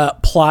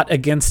plot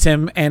against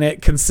him, and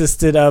it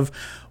consisted of,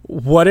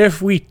 what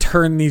if we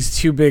turn these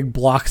two big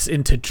blocks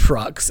into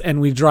trucks and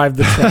we drive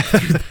the truck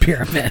through the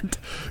pyramid?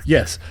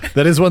 Yes,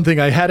 that is one thing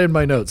I had in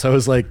my notes. I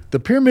was like, the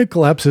pyramid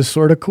collapse is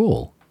sort of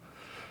cool.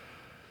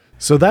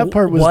 So that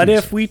part was... What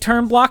if we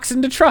turn blocks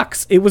into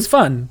trucks? It was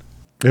fun.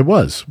 It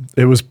was.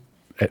 It was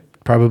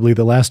probably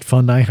the last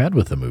fun I had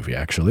with the movie,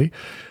 actually.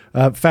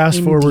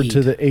 Fast forward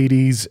to the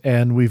 80s,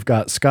 and we've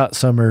got Scott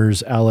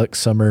Summers, Alex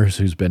Summers,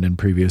 who's been in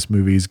previous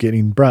movies,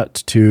 getting brought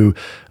to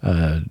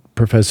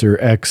Professor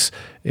X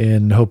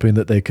in hoping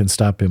that they can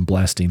stop him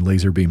blasting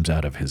laser beams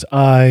out of his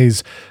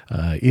eyes.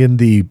 In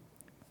the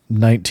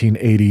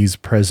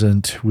 1980s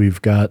present,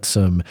 we've got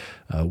some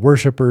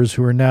worshippers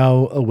who are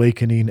now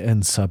awakening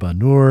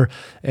En-Sabah-Nur,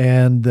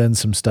 and then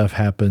some stuff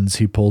happens.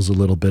 He pulls a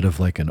little bit of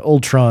like an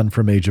Ultron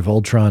from Age of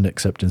Ultron,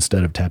 except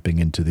instead of tapping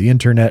into the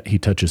internet, he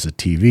touches a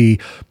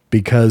TV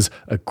because,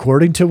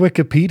 according to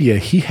Wikipedia,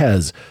 he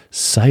has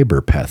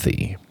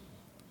cyberpathy.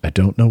 I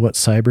don't know what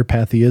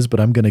cyberpathy is, but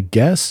I'm going to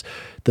guess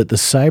that the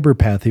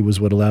cyberpathy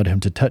was what allowed him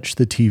to touch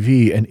the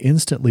TV and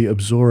instantly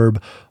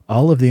absorb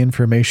all of the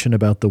information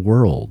about the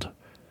world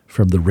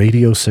from the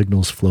radio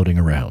signals floating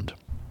around.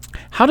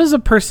 How does a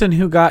person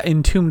who got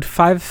entombed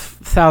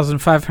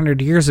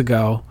 5,500 years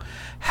ago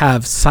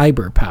have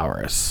cyber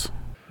powers?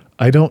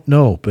 I don't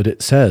know, but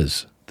it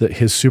says that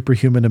his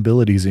superhuman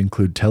abilities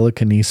include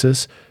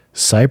telekinesis,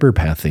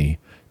 cyberpathy,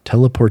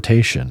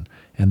 teleportation,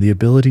 and the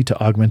ability to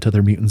augment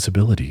other mutants'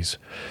 abilities.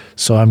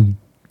 So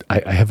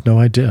I have no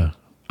idea.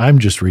 I'm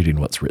just reading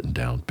what's written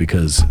down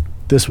because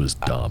this was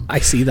dumb. I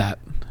see that.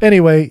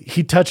 Anyway,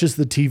 he touches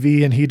the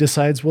TV and he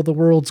decides, well, the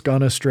world's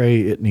gone astray.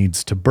 It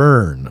needs to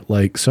burn,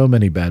 like so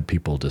many bad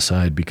people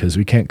decide, because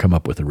we can't come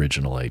up with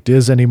original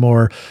ideas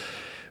anymore.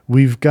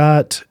 We've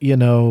got,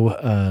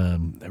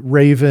 Raven /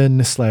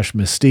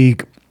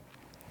 Mystique.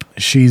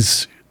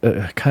 She's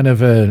kind of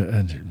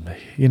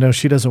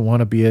she doesn't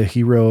want to be a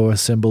hero, a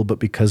symbol, but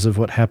because of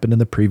what happened in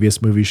the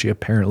previous movie, she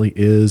apparently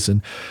is.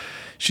 And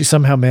she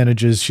somehow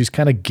manages, she's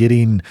kind of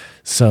getting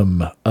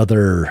some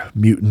other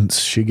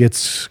mutants. She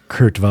gets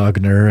Kurt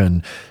Wagner,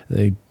 and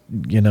they,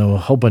 a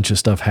whole bunch of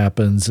stuff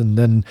happens. And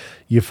then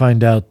you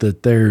find out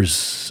that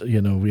there's,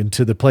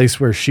 into the place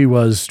where she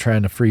was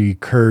trying to free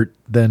Kurt,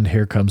 then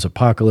here comes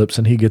Apocalypse,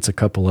 and he gets a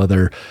couple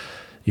other,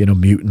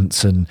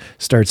 mutants and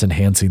starts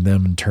enhancing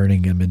them and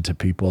turning them into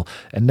people.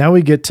 And now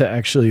we get to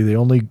actually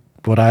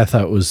what I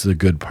thought was the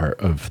good part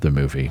of the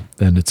movie.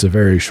 And it's a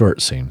very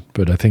short scene,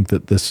 but I think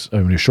that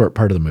a short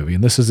part of the movie,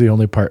 and this is the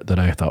only part that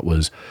I thought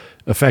was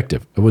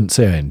effective. I wouldn't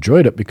say I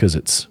enjoyed it because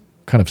it's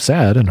kind of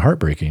sad and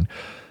heartbreaking,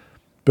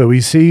 but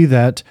we see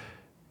that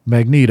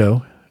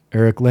Magneto,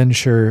 Eric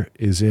Lehnsherr,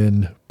 is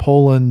in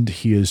Poland.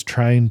 He is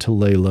trying to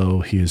lay low.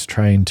 He is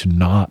trying to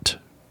not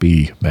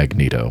be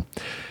Magneto.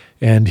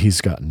 And he's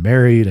gotten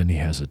married and he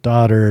has a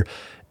daughter.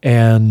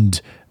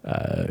 And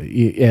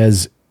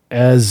as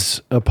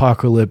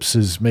Apocalypse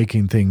is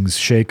making things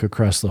shake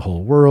across the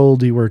whole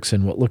world, he works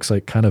in what looks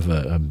like kind of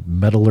a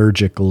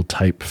metallurgical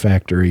type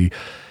factory.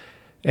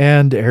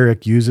 And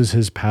Eric uses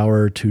his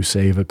power to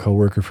save a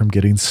coworker from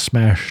getting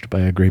smashed by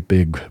a great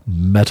big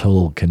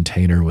metal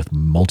container with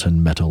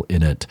molten metal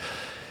in it.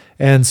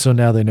 And so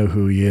now they know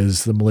who he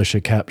is. The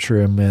militia capture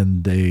him,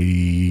 and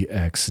they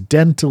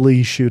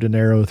accidentally shoot an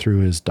arrow through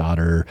his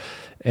daughter.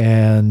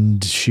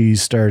 And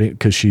she's starting,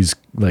 because she's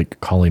like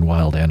calling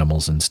wild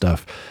animals and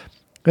stuff.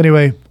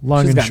 Anyway,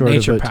 long and short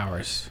of it,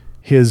 powers.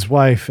 His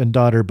wife and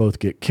daughter both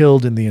get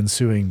killed in the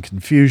ensuing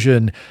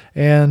confusion,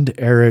 and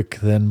Eric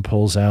then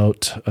pulls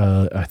out,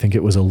 I think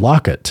it was a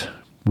locket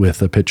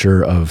with a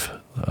picture of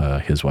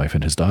his wife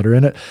and his daughter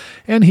in it,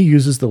 and he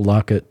uses the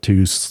locket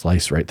to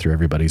slice right through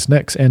everybody's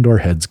necks and or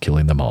heads,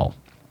 killing them all.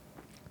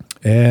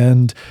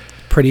 And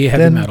pretty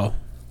heavy metal.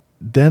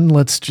 Then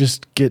let's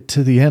just get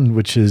to the end,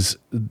 which is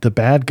the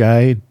bad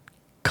guy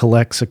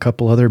collects a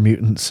couple other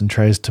mutants and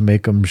tries to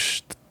make them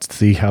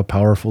see how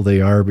powerful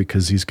they are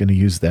because he's going to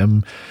use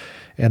them.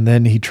 And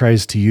then he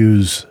tries to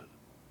use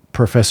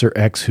Professor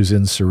X, who's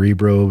in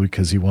Cerebro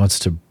because he wants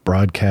to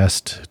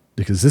broadcast,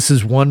 because this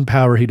is one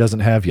power he doesn't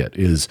have yet,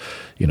 is,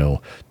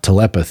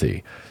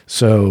 telepathy.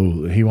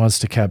 So he wants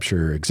to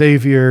capture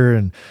Xavier,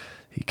 and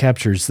he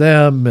captures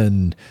them,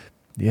 and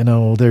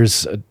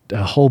there's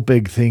a whole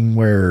big thing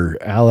where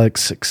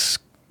Alex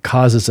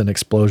causes an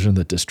explosion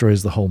that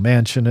destroys the whole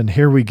mansion. And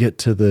here we get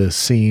to the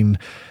scene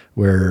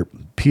where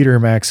Peter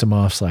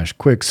Maximoff /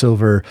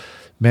 Quicksilver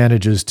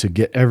manages to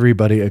get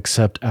everybody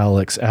except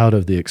Alex out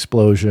of the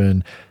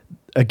explosion.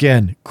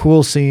 Again,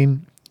 cool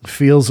scene.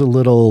 Feels a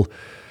little,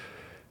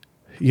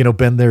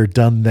 been there,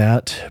 done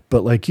that.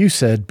 But like you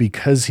said,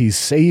 because he's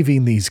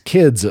saving these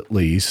kids, at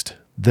least,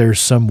 there's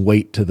some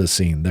weight to the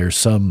scene.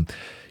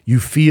 You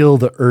feel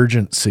the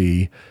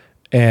urgency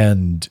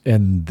and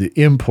the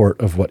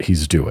import of what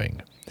he's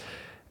doing.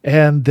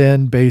 And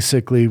then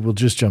basically we'll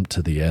just jump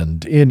to the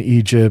end. In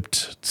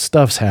Egypt,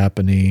 stuff's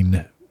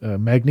happening.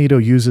 Magneto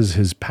uses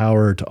his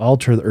power to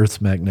alter the Earth's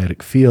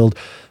magnetic field,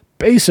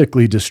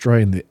 basically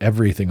destroying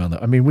everything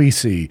on we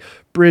see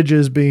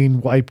bridges being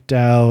wiped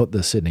out,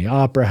 the Sydney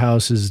Opera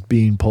House is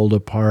being pulled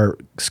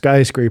apart,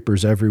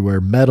 skyscrapers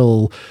everywhere,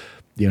 metal,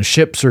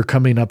 ships are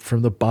coming up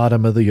from the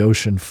bottom of the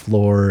ocean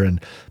floor,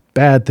 and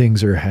bad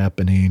things are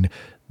happening.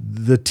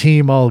 The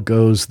team all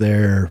goes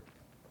there,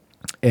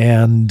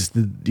 and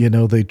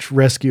they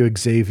rescue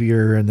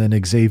Xavier, and then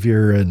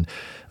Xavier and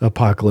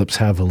Apocalypse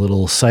have a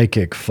little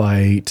psychic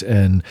fight,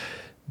 and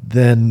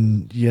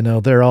then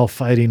they're all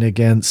fighting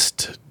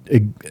against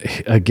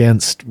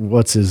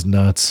what's his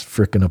nuts,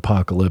 frickin'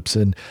 Apocalypse,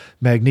 and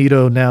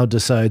Magneto now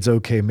decides,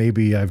 okay,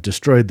 maybe I've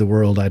destroyed the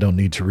world, I don't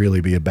need to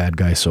really be a bad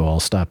guy, so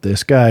I'll stop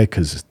this guy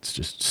because it's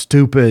just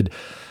stupid.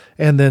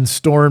 And then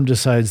Storm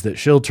decides that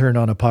she'll turn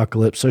on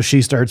Apocalypse, so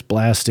she starts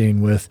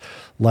blasting with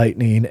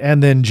lightning.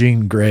 And then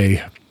Jean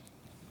Grey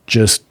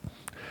just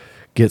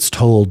gets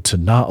told to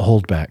not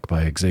hold back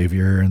by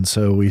Xavier. And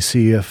so we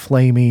see a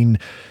flaming,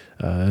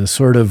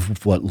 sort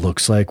of what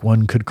looks like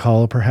one could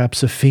call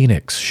perhaps a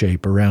phoenix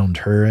shape around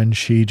her. And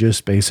she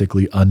just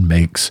basically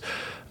unmakes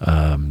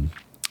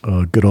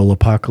good old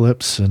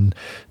Apocalypse. And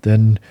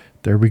then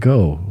there we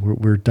go.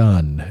 We're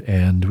done.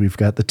 And we've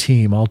got the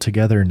team all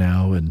together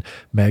now. And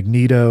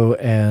Magneto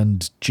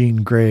and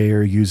Jean Grey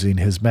are using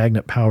his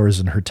magnet powers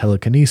and her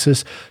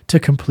telekinesis to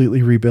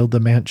completely rebuild the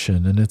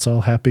mansion. And it's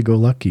all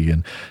happy-go-lucky.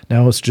 And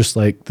now it's just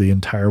like the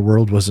entire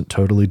world wasn't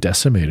totally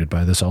decimated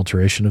by this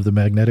alteration of the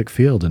magnetic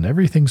field. And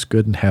everything's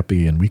good and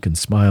happy. And we can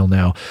smile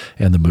now.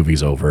 And the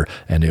movie's over.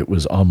 And it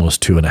was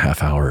almost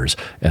 2.5 hours.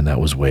 And that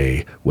was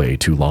way, way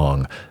too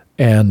long.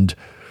 And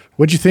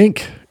what'd you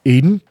think,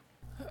 Eden?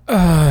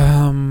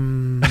 I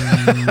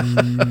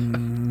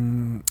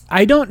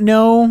don't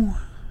know.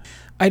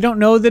 I don't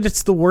know that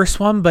it's the worst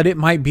one, but it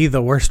might be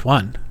the worst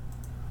one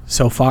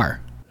so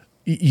far.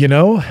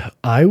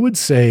 I would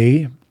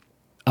say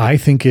I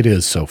think it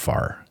is so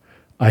far.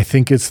 I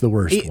think it's the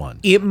worst one.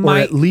 It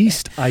might, or at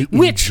least I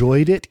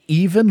enjoyed it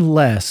even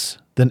less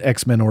than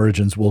X-Men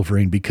Origins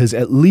Wolverine, because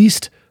at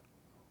least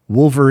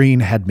Wolverine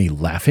had me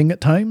laughing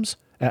at times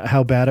at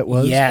how bad it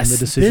was and the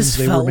decisions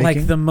they were making. This felt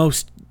like the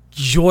most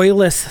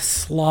joyless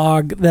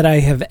slog that I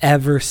have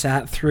ever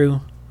sat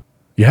through.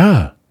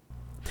 Yeah.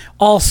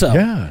 Also,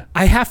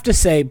 I have to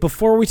say,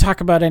 before we talk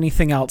about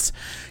anything else,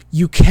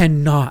 you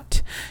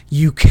cannot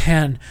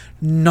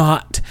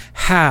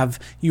have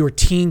your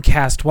teen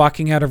cast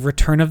walking out of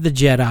Return of the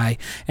Jedi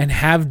and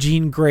have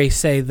Jean Grey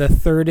say the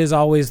third is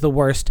always the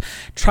worst,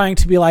 trying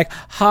to be like,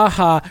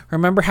 haha,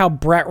 remember how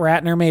Brett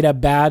Ratner made a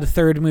bad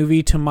third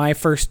movie to my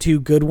first two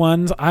good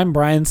ones? I'm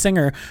Bryan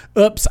Singer.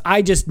 Oops,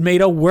 I just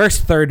made a worse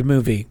third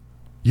movie.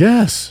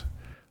 Yes.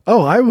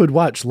 Oh, I would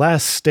watch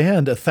Last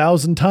Stand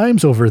 1,000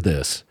 times over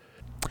this.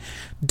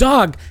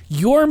 Dog,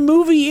 your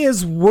movie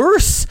is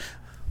worse.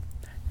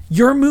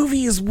 Your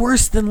movie is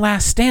worse than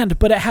Last Stand,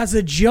 but it has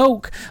a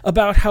joke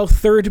about how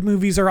third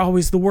movies are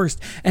always the worst,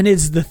 and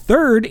is the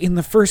third in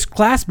the First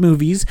Class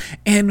movies,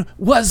 and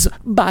was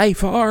by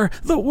far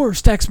the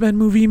worst X-Men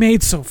movie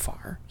made so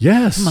far.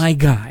 Yes. My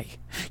guy,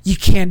 you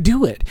can't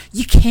do it.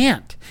 You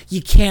can't.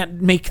 You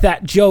can't make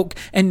that joke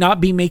and not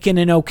be making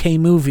an okay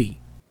movie.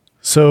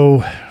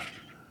 So,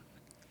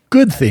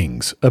 good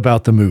things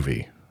about the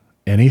movie.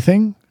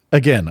 Anything?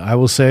 Again, I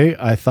will say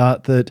I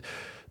thought that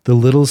the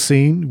little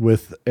scene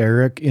with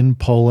Eric in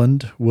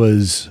Poland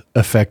was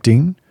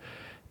affecting,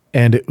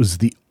 and it was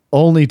the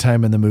only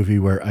time in the movie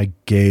where I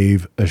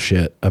gave a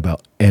shit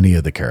about any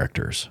of the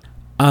characters.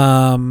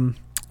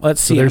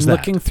 Let's see. I'm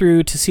looking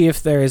through to see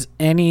if there is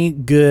any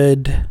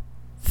good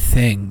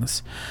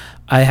things.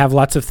 I have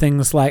lots of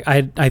things like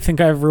I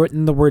think I've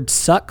written the word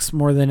sucks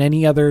more than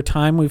any other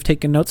time we've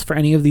taken notes for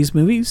any of these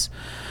movies.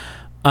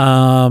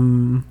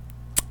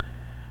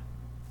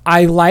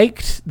 I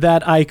liked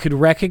that I could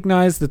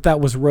recognize that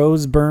was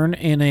Rose Byrne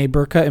in a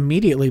burqa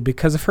immediately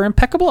because of her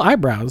impeccable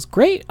eyebrows.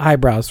 Great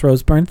eyebrows,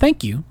 Rose Byrne.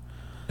 Thank you.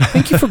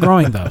 Thank you for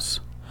growing those.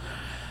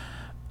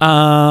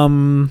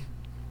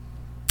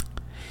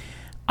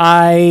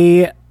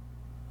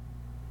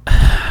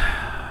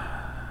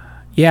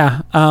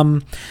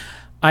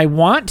 I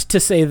want to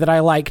say that I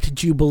liked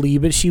Jubilee,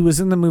 but she was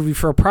in the movie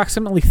for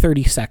approximately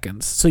 30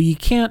 seconds. So you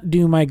can't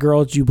do my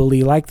girl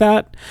Jubilee like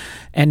that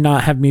and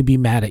not have me be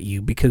mad at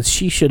you, because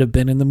she should have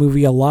been in the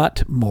movie a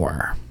lot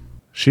more.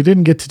 She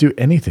didn't get to do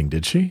anything,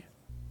 did she?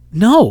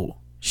 No.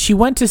 She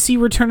went to see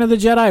Return of the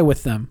Jedi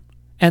with them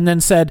and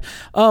then said,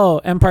 oh,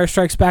 Empire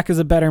Strikes Back is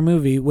a better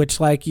movie, which,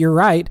 like, you're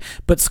right,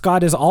 but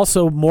Scott is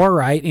also more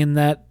right in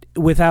that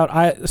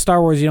without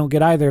Star Wars, you don't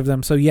get either of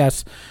them. So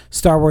yes,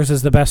 Star Wars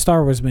is the best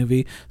Star Wars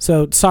movie.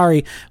 So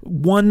sorry,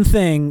 one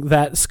thing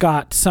that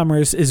Scott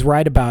Summers is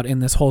right about in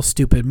this whole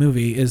stupid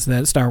movie is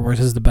that Star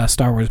Wars is the best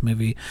Star Wars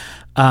movie.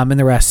 And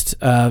the rest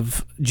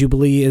of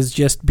Jubilee is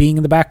just being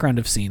in the background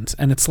of scenes.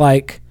 And it's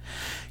like,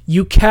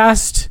 you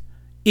cast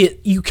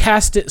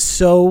it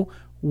so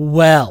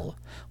well.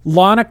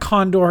 Lana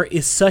Condor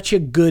is such a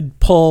good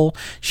pull.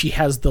 She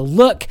has the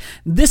look.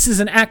 This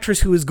is an actress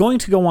who is going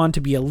to go on to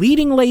be a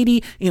leading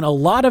lady in a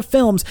lot of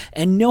films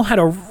and know how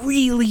to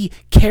really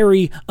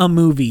carry a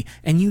movie.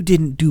 And you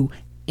didn't do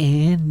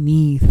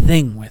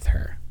anything with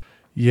her.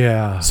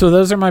 Yeah. So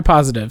those are my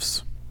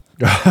positives.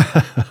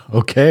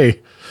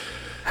 Okay.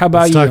 How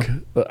about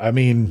you? I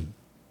mean,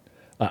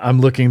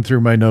 I'm looking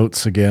through my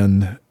notes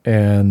again,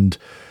 and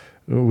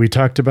we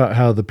talked about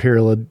how the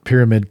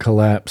pyramid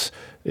collapse.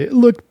 It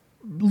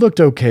looked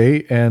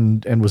okay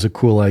and was a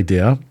cool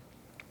idea.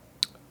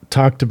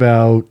 Talked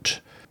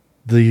about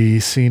the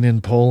scene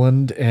in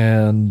Poland,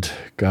 and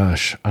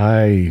gosh,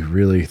 I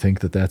really think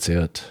that that's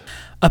it.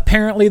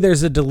 Apparently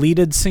there's a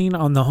deleted scene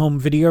on the home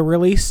video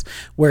release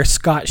where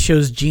Scott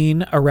shows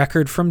Jean a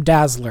record from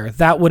Dazzler.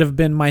 That would have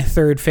been my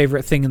third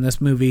favorite thing in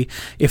this movie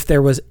if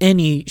there was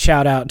any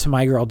shout out to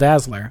my girl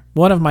Dazzler.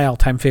 One of my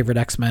all-time favorite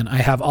X-Men. I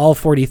have all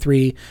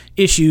 43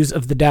 issues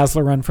of the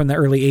Dazzler run from the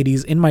early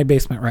 80s in my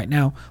basement right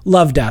now.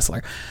 Love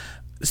Dazzler.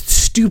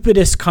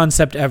 Stupidest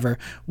concept ever.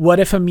 What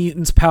if a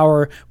mutant's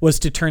power was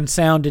to turn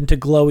sound into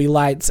glowy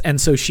lights and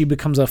so she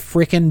becomes a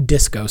frickin'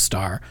 disco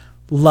star?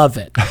 Love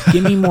it.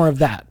 Give me more of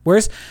that.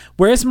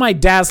 Where's my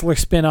Dazzler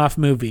spin-off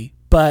movie?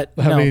 But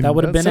no, that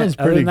would have been it.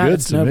 Other than that,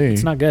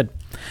 it's not good.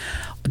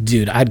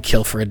 Dude, I'd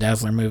kill for a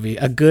Dazzler movie.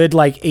 A good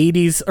like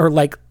 80s or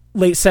like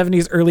late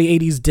 70s, early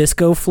 80s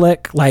disco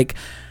flick. Like,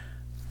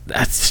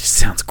 that just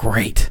sounds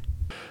great.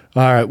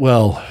 All right,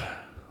 well,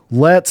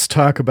 let's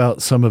talk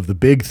about some of the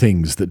big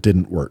things that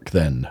didn't work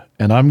then.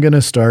 And I'm going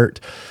to start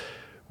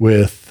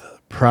with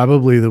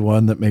probably the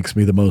one that makes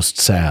me the most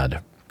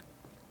sad.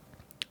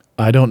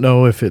 I don't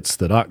know if it's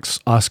that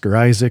Oscar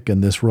Isaac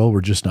and this role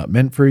were just not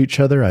meant for each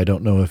other. I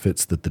don't know if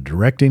it's that the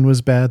directing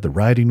was bad, the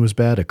writing was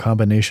bad, a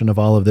combination of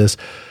all of this.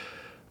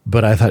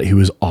 But I thought he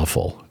was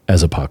awful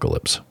as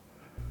Apocalypse.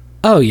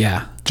 Oh,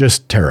 yeah.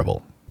 Just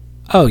terrible.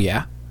 Oh,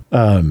 yeah.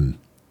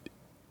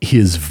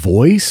 His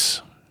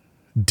voice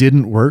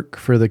didn't work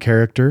for the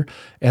character,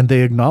 and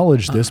they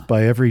acknowledged this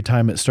by every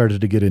time it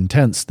started to get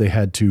intense. They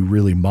had to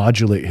really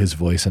modulate his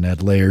voice and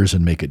add layers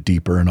and make it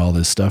deeper and all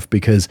this stuff,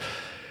 because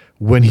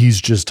when he's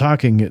just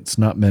talking, it's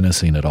not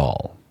menacing at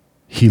all.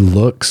 He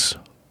looks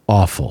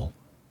awful.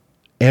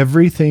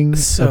 Everything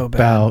so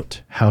about bad.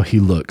 How he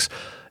looks.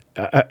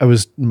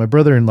 My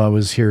brother-in-law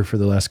was here for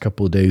the last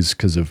couple of days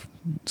because of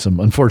some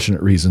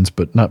unfortunate reasons,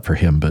 but not for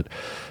him, but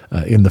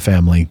in the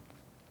family.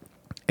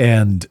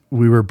 And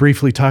we were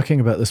briefly talking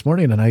about this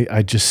morning, and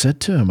I just said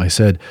to him, I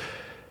said,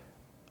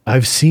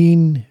 I've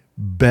seen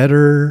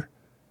better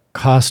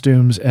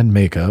costumes and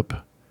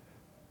makeup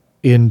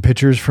in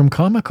pictures from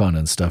Comic-Con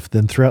and stuff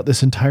than throughout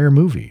this entire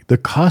movie. The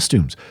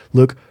costumes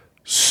look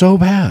so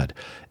bad,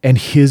 and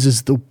his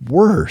is the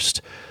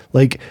worst.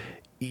 Like,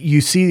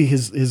 you see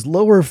his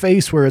lower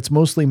face where it's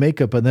mostly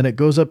makeup, and then it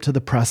goes up to the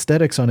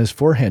prosthetics on his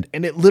forehead,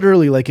 and it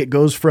literally, like, it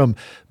goes from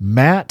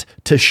matte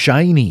to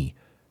shiny.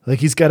 Like,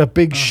 he's got a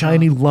big,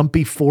 shiny,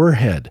 lumpy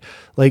forehead.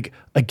 Like,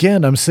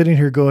 again, I'm sitting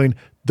here going,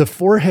 the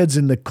foreheads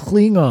in the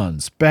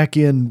Klingons back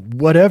in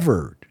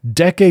whatever,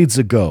 decades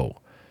ago,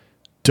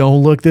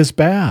 don't look this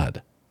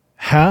bad.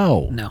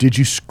 How did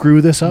you screw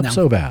this up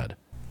so bad?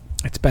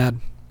 It's bad.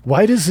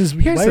 Why is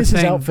his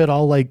outfit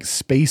all like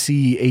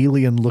spacey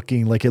alien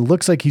looking? Like, it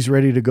looks like he's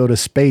ready to go to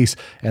space,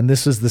 and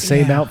this is the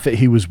same outfit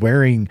he was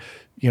wearing,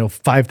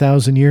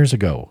 5,000 years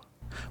ago.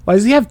 Why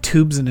does he have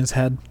tubes in his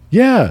head?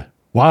 Yeah.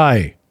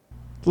 Why?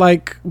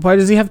 Like, why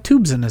does he have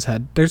tubes in his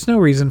head? There's no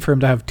reason for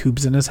him to have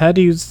tubes in his head.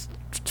 He was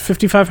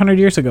 5,500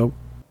 years ago.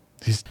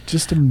 He's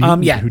just a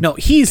mutant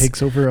he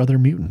takes over other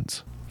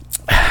mutants.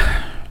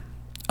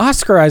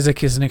 Oscar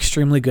Isaac is an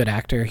extremely good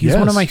actor. He's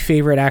one of my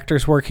favorite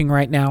actors working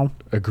right now.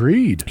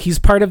 Agreed. He's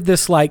part of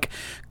this like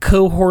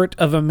cohort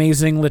of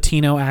amazing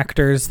Latino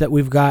actors that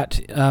we've got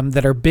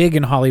that are big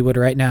in Hollywood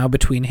right now,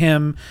 between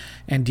him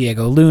and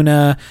Diego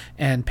Luna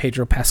and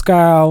Pedro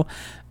Pascal.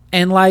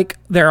 And like,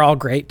 they're all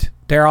great.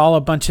 They're all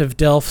a bunch of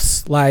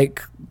DILFs.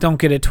 Like, don't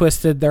get it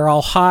twisted. They're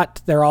all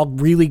hot. They're all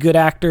really good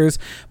actors.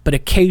 But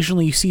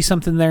occasionally you see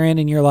something they're in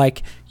and you're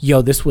like,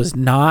 yo, this was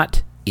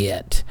not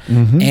it.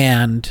 Mm-hmm.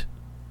 And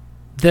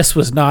this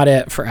was not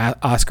it for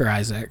Oscar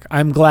Isaac.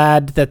 I'm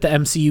glad that the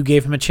MCU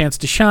gave him a chance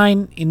to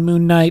shine in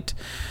Moon Knight,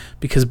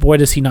 because boy,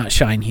 does he not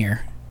shine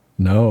here.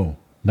 No.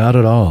 Not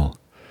at all.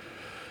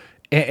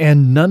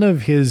 And none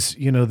of his,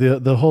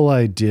 the whole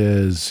idea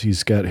is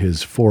he's got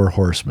his 4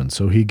 horsemen.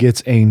 So he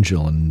gets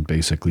Angel and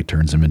basically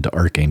turns him into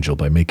Archangel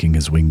by making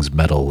his wings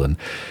metal and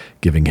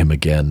giving him,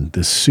 again,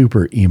 this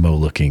super emo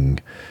looking,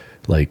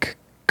 like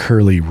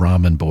curly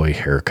ramen boy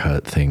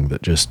haircut thing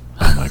that just,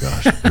 oh my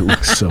gosh, it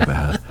looks so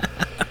bad.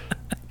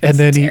 And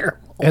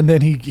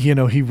then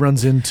he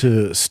runs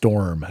into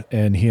Storm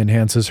and he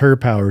enhances her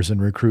powers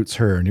and recruits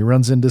her. And he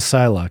runs into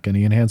Psylocke and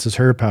he enhances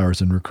her powers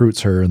and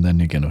recruits her. And then,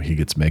 he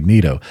gets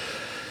Magneto.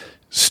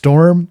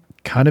 Storm,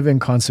 kind of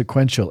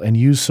inconsequential and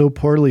used so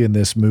poorly in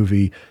this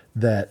movie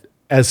that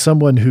as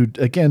someone who,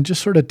 again,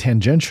 just sort of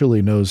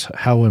tangentially knows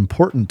how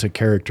important a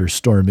character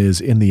Storm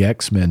is in the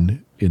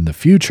X-Men in the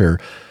future,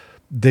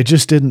 they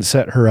just didn't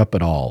set her up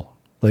at all.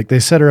 Like, they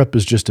set her up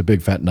as just a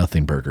big fat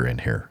nothing burger in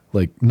here.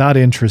 Like, not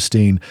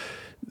interesting.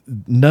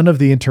 None of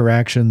the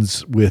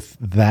interactions with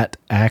that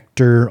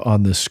actor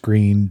on the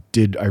screen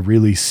did I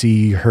really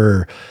see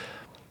her.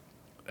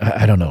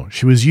 I don't know.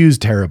 She was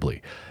used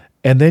terribly.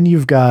 And then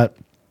you've got,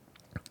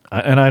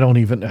 and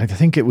I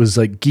think it was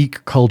like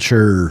Geek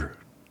Culture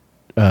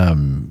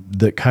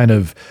that kind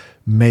of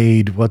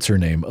made, what's her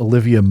name?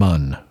 Olivia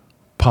Munn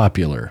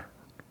popular.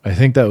 I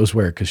think that was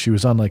because she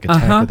was on like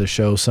Attack of the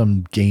Show,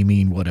 some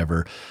gaming,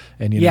 whatever.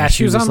 And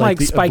she was on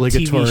like Spike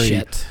TV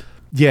shit.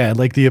 Yeah,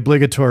 like the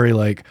obligatory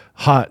like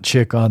hot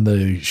chick on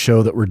the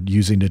show that we're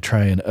using to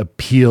try and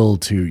appeal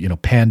to,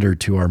 pander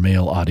to our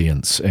male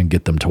audience and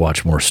get them to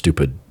watch more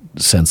stupid,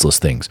 senseless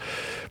things.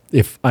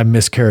 If I'm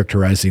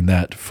mischaracterizing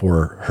that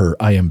for her,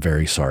 I am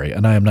very sorry.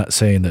 And I am not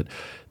saying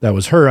that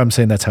was her. I'm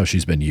saying that's how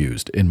she's been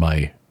used in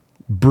my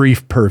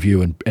brief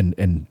purview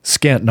and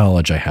scant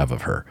knowledge I have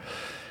of her.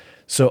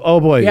 So, oh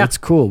boy, it's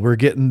cool. We're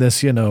getting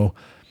this,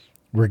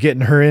 we're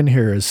getting her in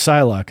here as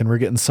Psylocke, and we're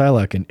getting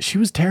Psylocke, and she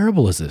was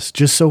terrible as this,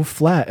 just so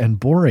flat and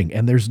boring,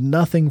 and there's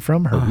nothing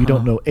from her. We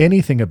don't know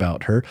anything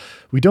about her.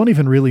 We don't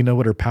even really know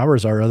what her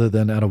powers are, other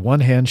than out of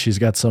one hand, she's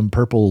got some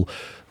purple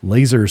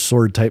laser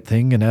sword type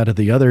thing, and out of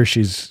the other,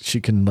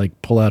 she can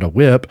like pull out a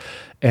whip,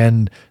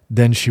 and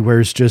then she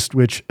wears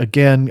which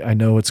again, I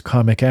know it's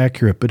comic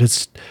accurate, but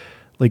it's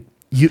like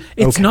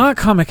it's not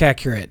comic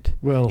accurate.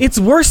 Well, it's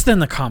worse than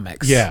the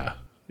comics. Yeah.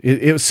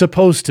 It was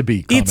supposed to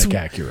be comic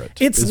accurate.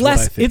 It's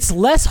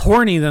less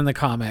horny than the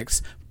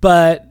comics,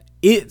 but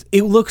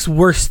it looks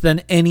worse than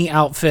any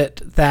outfit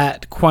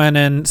that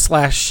Kwannon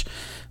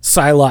 /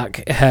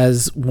 Psylocke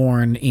has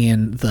worn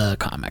in the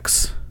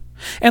comics.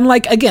 And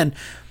like, again,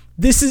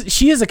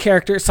 she is a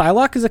character.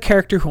 Psylocke is a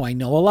character who I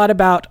know a lot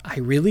about. I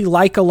really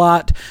like a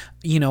lot.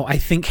 I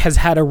think has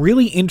had a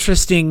really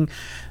interesting,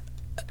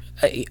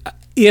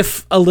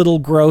 if a little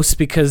gross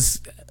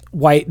because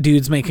white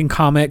dudes making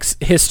comics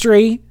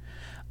history.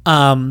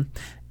 And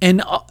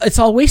it's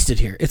all wasted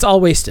here. It's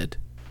all wasted.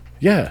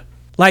 Yeah.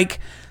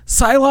 Like,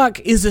 Psylocke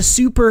is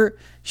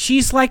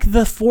she's like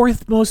the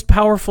 4th most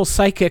powerful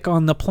psychic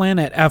on the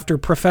planet after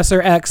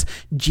Professor X,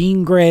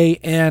 Jean Grey,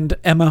 and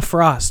Emma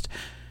Frost.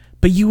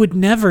 But you would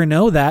never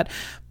know that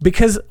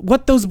because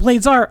what those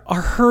blades are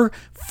her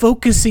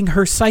focusing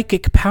her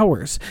psychic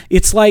powers.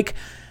 It's like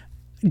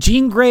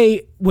Jean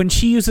Grey, when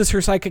she uses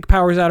her psychic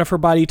powers out of her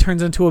body,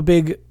 turns into a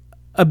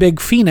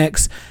big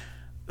phoenix.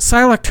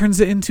 Psylocke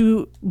turns it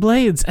into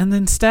blades and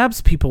then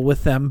stabs people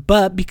with them.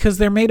 But because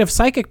they're made of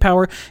psychic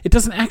power, it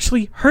doesn't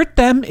actually hurt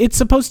them. It's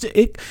supposed to,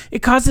 it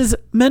causes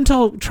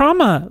mental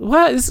trauma.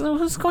 What's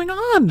going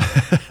on?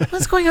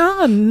 What's going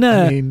on?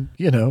 I mean,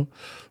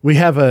 we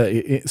have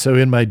so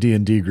in my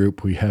D&D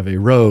group, we have a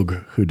rogue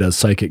who does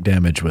psychic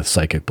damage with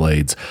psychic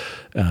blades.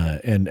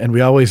 And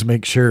we always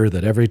make sure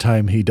that every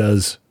time he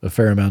does a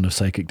fair amount of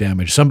psychic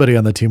damage, somebody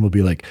on the team will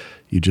be like,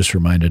 you just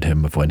reminded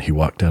him of when he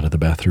walked out of the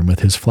bathroom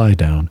with his fly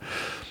down.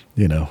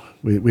 We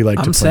like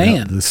to point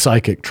out the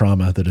psychic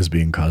trauma that is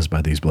being caused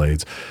by these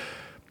blades.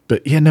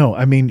 But,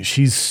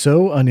 she's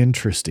so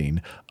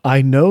uninteresting.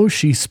 I know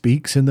she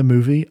speaks in the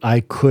movie. I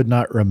could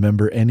not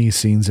remember any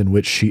scenes in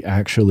which she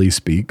actually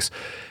speaks.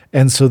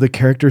 And so the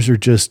characters are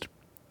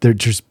they're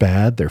just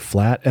bad. They're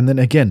flat. And then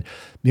again,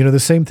 the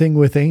same thing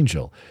with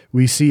Angel.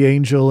 We see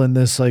Angel in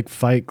this like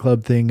Fight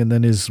Club thing, and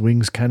then his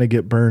wings kind of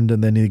get burned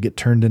and then he get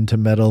turned into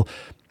metal.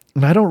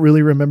 And I don't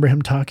really remember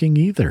him talking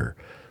either.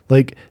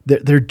 Like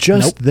they're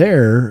just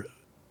there,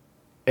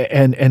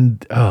 and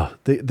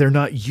they're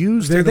not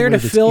used. They're there to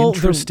fill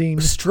the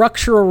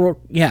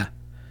structural. Yeah,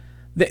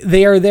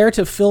 they are there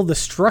to fill the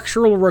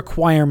structural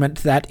requirement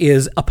that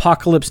is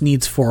Apocalypse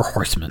needs 4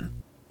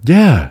 horsemen.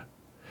 Yeah,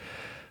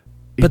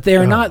 but they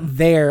are not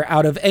there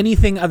out of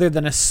anything other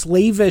than a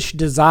slavish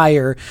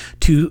desire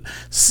to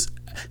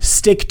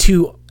stick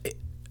to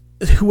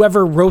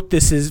whoever wrote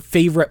this's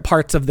favorite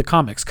parts of the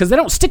comics, because they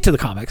don't stick to the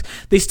comics.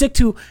 They stick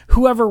to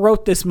whoever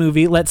wrote this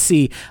movie. Let's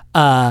see,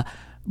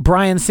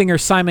 Bryan Singer,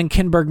 Simon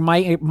Kinberg,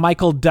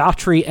 Michael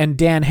Daughtry, and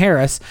Dan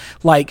Harris.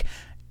 Like,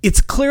 it's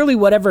clearly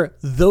whatever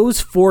those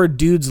 4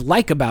 dudes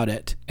like about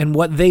it, and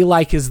what they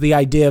like is the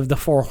idea of the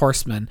 4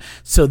 horsemen.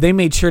 So they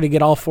made sure to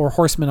get all 4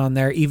 horsemen on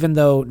there, even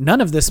though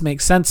none of this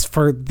makes sense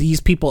for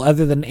these people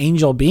other than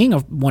Angel being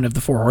one of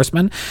the 4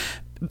 horsemen.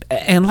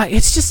 and like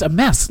it's just a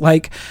mess.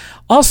 Like,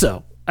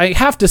 also, I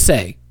have to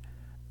say,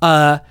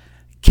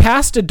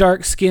 cast a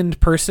dark-skinned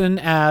person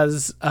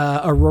as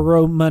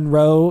Aurora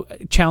Monroe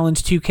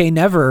Challenge 2K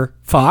Never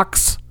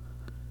Fox.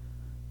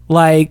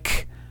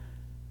 Like,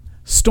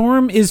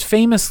 Storm is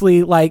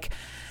famously like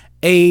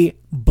a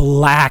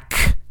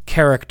black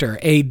character,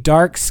 a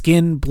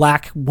dark-skinned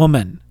black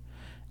woman.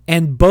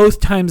 And both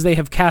times they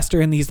have cast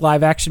her in these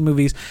live-action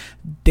movies,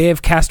 they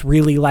have cast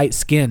really light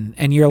skin.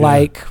 And you're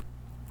like,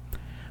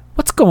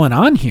 what's going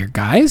on here,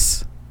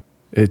 guys?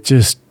 It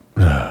just,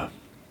 none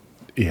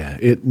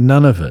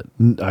of it.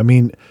 I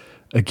mean,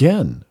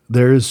 again,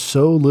 there is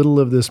so little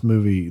of this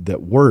movie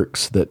that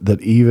works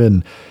that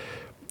even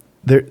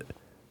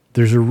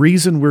there's a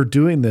reason we're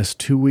doing this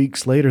 2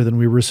 weeks later than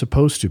we were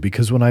supposed to,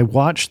 because when I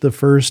watched the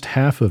first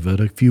half of it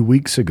a few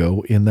weeks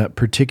ago in that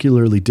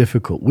particularly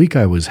difficult week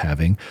I was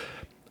having,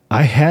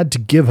 I had to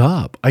give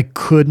up. I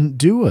couldn't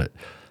do it.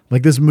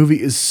 Like, this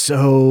movie is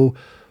so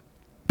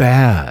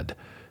bad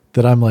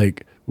that I'm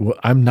like,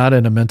 I'm not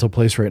in a mental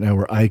place right now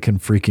where I can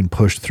freaking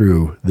push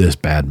through this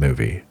bad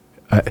movie.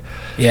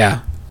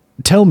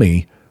 Tell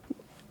me,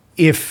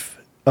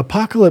 if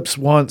Apocalypse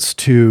wants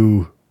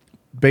to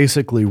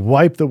basically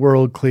wipe the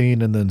world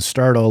clean and then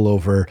start all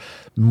over,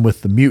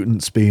 with the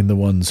mutants being the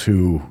ones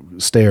who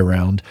stay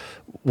around,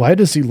 why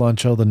does he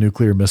launch all the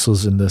nuclear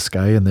missiles in the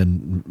sky and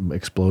then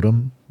explode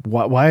them?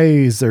 Why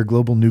is there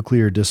global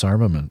nuclear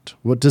disarmament?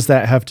 What does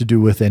that have to do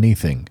with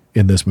anything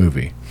in this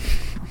movie?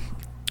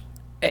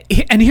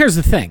 And here's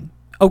the thing.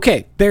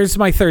 Okay, there's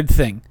my third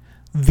thing.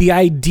 The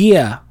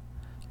idea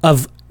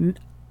of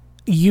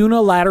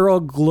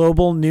unilateral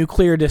global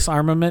nuclear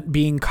disarmament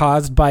being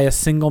caused by a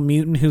single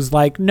mutant who's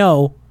like,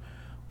 no,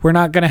 we're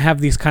not going to have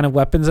these kind of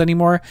weapons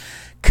anymore.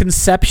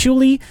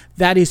 Conceptually,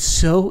 that is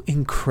so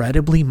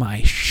incredibly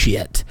my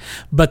shit.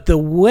 But the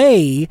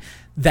way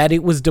that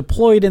it was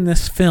deployed in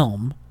this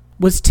film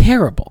was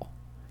terrible.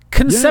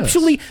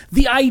 Conceptually,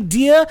 the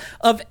idea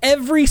of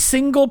every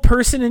single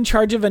person in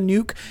charge of a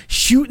nuke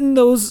shooting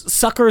those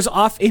suckers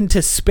off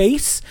into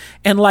space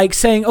and like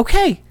saying,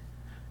 okay,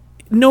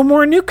 no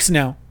more nukes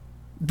now.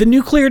 The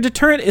nuclear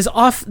deterrent is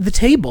off the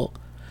table.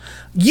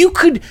 You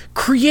could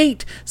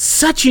create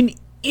such an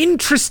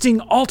interesting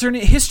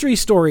alternate history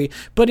story,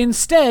 but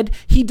instead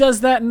he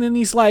does that and then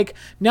he's like,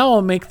 now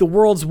I'll make the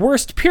world's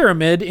worst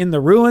pyramid in the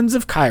ruins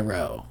of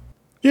Cairo.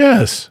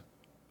 Yes.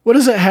 What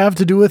does it have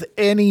to do with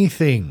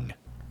anything?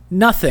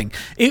 Nothing.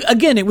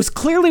 It was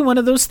clearly one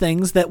of those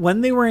things that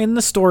when they were in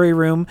the story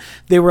room,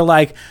 they were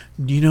like,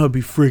 you know, it'd be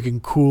freaking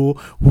cool.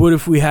 What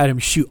if we had him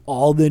shoot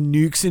all the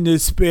nukes into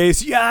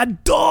space? Yeah,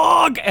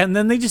 dog! And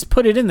then they just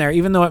put it in there,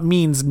 even though it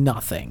means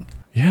nothing.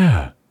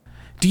 Yeah.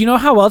 Do you know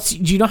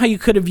how you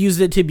could have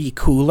used it to be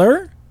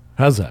cooler?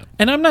 How's that?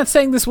 And I'm not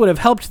saying this would have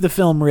helped the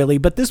film really,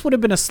 but this would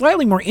have been a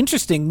slightly more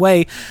interesting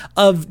way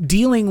of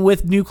dealing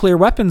with nuclear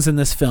weapons in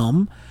this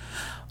film.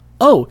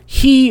 Oh,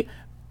 he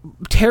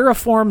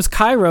terraforms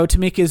Cairo to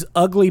make his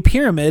ugly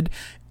pyramid.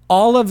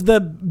 All of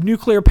the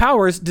nuclear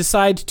powers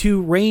decide to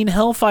rain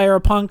hellfire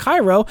upon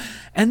Cairo,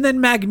 and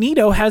then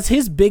Magneto has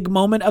his big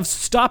moment of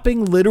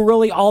stopping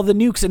literally all the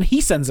nukes, and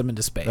he sends them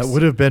into space. That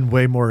would have been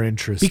way more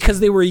interesting. Because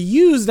they were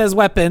used as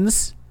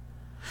weapons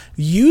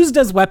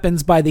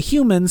by the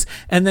humans,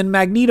 and then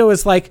Magneto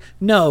is like,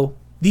 no,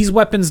 these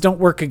weapons don't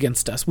work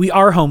against us. We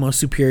are Homo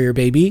Superior,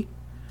 baby.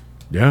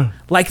 Yeah.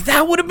 Like,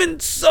 that would have been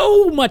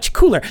so much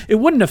cooler. It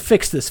wouldn't have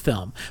fixed this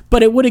film,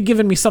 but it would have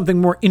given me something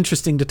more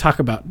interesting to talk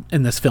about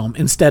in this film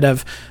instead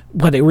of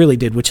what it really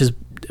did, which is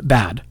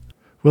bad.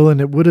 Well, and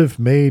it would have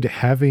made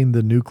having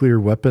the nuclear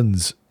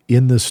weapons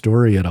in the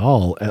story at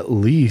all at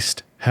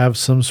least have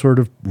some sort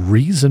of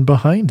reason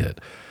behind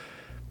it.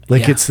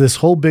 Like, it's this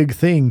whole big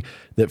thing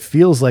that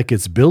feels like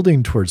it's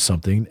building towards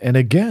something, and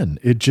again,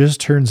 it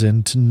just turns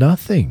into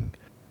nothing.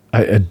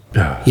 You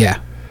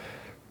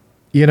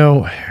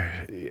know,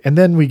 and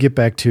then we get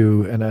back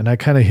to, and I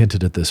kind of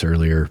hinted at this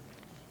earlier,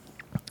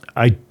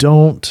 I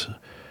don't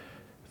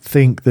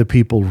think the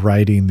people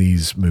writing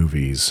these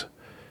movies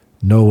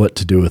know what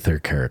to do with their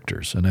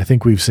characters. And I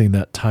think we've seen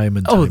that time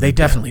and time again. They again.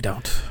 definitely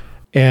don't.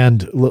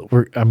 And look,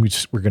 we're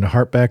going to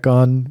harp back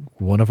on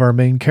one of our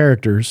main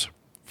characters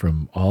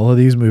from all of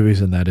these movies,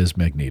 and that is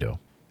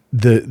Magneto.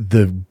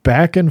 The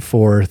back and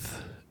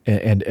forth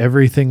and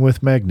everything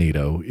with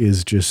Magneto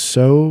is just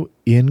so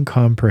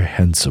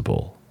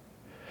incomprehensible.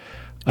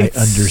 It's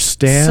I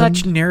understand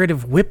such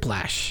narrative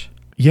whiplash.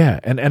 Yeah,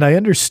 and I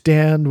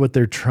understand what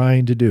they're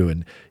trying to do.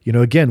 And, you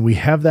know, again, we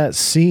have that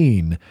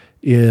scene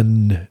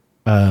in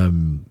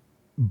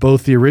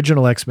both the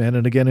original X-Men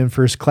and again in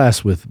First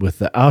Class with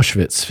the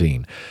Auschwitz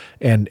scene.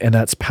 And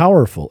that's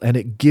powerful. And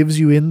it gives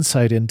you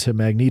insight into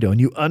Magneto and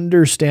you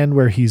understand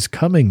where he's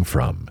coming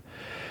from.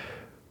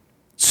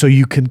 So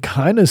you can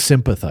kind of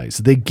sympathize.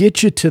 They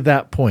get you to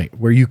that point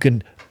where you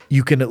can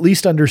at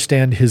least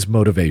understand his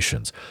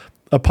motivations.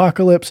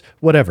 Apocalypse,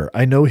 whatever.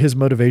 I know his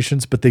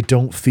motivations, but they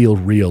don't feel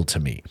real to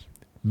me.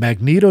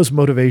 Magneto's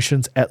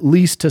motivations, at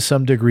least to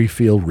some degree,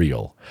 feel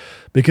real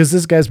because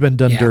this guy's been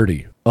done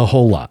dirty a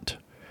whole lot.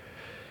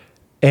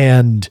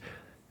 And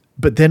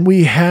But then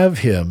we have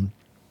him,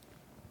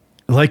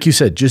 like you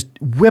said, just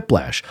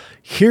whiplash.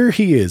 Here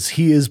he is.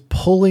 He is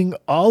pulling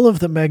all of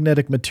the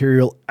magnetic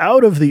material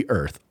out of the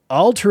earth,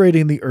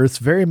 altering the earth's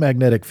very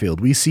magnetic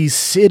field. We see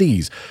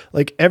cities,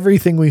 like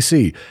everything we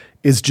see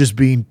is just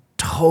being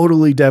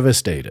totally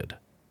devastated.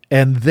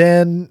 And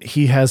then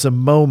he has a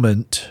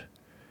moment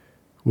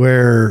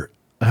where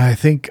I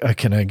think I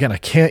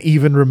can't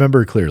even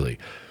remember clearly.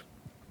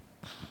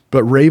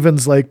 But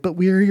Raven's like, but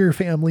we're your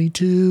family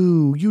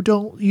too.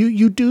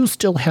 You do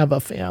still have a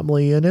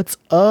family, and it's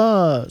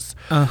us.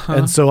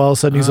 And so all of a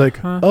sudden he's like,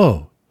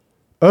 oh,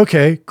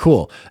 okay,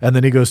 cool. And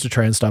then he goes to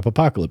try and stop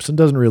Apocalypse and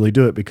doesn't really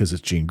do it because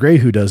it's Jean Grey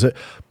who does it.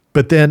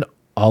 But then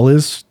all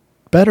is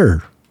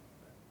better.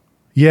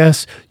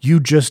 Yes, you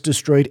just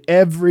destroyed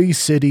every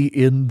city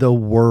in the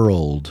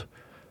world,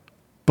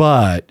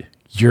 but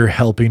you're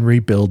helping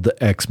rebuild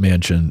the X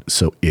Mansion,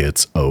 so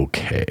it's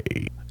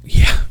okay.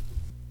 Yeah.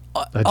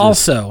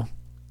 Also,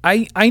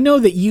 I know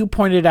that you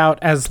pointed out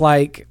as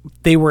like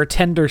they were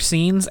tender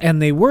scenes,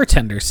 and they were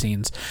tender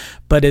scenes,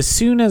 but as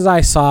soon as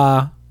I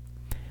saw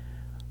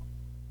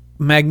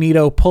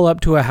Magneto pull up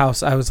to a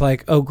house, I was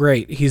like, oh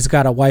great, he's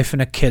got a wife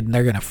and a kid and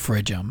they're gonna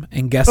fridge him.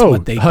 And guess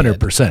what they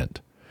 100%.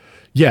 did?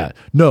 Yeah,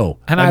 no.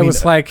 And I mean,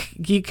 was like,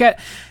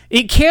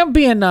 it can't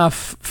be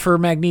enough for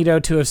Magneto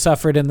to have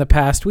suffered in the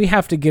past. We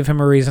have to give him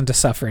a reason to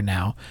suffer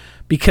now,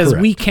 because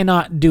correct. we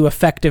cannot do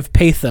effective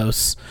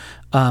pathos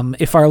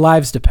if our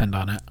lives depend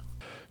on it.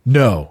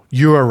 No,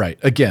 you are right.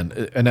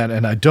 Again, and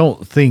I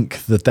don't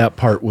think that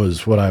part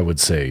was what I would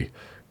say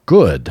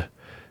good,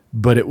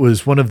 but it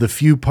was one of the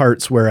few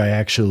parts where I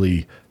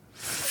actually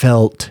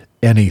felt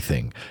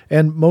anything.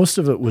 And most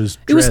of it was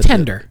dread. It was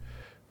tender.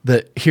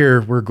 That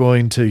here we're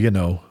going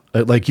to,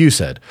 like you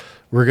said,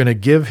 we're going to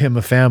give him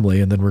a family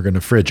and then we're going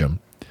to fridge him.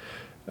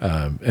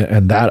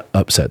 And that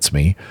upsets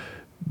me.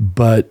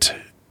 But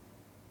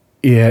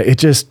yeah, it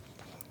just,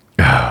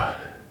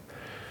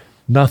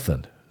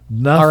 nothing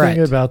right.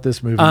 about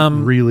this movie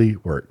really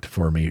worked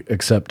for me,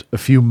 except a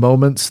few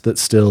moments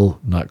that's still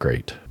not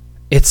great.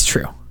 It's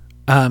true.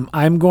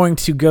 I'm going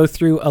to go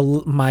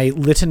through my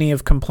litany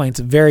of complaints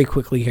very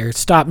quickly here.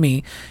 Stop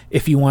me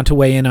if you want to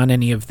weigh in on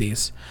any of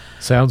these.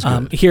 Sounds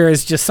good. Here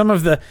is just some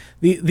of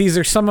these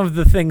are some of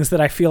the things that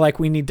I feel like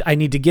I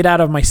need to get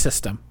out of my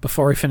system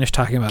before we finish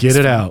talking about this. Get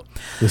it out.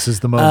 This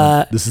is the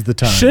moment. This is the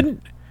time.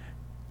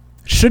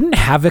 Shouldn't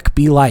Havoc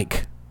be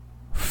like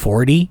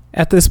 40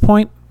 at this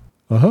point?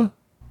 Uh-huh.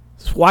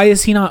 Why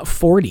is he not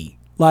 40?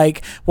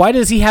 Like, why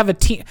does he have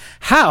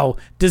how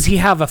does he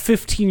have a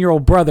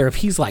 15-year-old brother if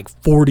he's like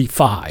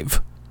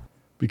 45?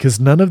 Because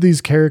none of these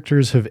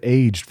characters have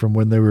aged from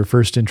when they were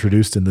first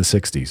introduced in the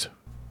 60s.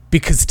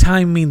 Because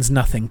time means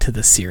nothing to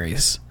this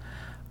series.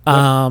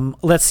 Yep.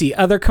 Let's see.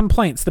 Other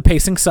complaints. The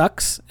pacing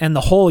sucks, and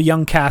the whole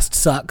young cast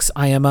sucks,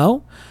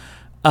 IMO.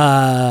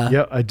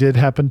 Yeah, I did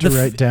happen to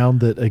write down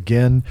that,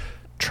 again,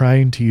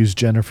 trying to use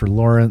Jennifer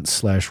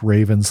Lawrence /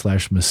 Raven /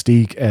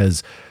 Mystique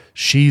as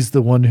she's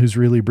the one who's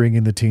really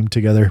bringing the team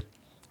together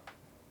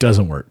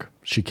doesn't work.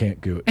 She can't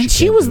do it. And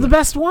she was the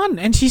best one,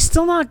 and she's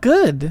still not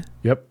good.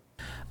 Yep.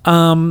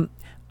 I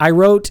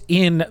wrote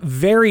in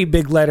very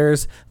big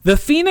letters, the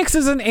Phoenix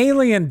is an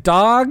alien,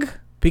 dog,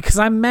 because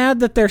I'm mad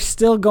that they're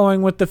still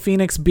going with the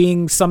Phoenix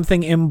being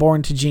something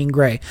inborn to Jean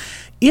Grey.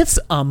 It's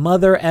a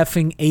mother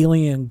effing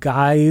alien,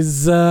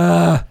 guys.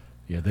 Yeah,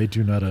 they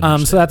do not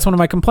understand. So that's one of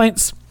my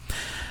complaints.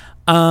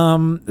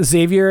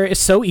 Xavier is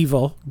so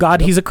evil.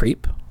 God, he's a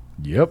creep.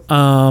 Yep.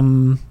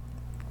 Psylocke's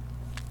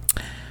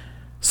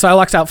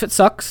outfit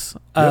sucks.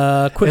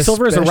 Yep.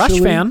 Quicksilver is a Rush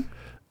fan.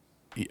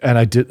 And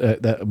I did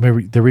that.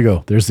 Maybe, there we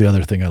go. There's the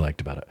other thing I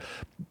liked about it.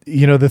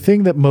 The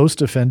thing that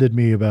most offended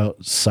me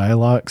about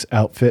Psylocke's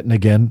outfit, and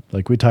again,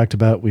 like we talked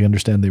about, I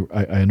understand they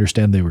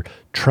were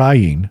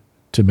trying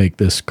to make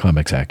this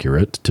comics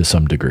accurate to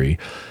some degree,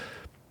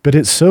 but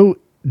it's so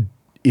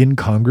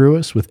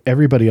incongruous with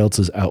everybody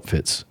else's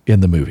outfits in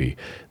the movie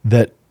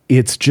that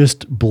it's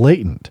just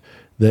blatant.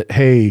 That,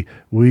 hey,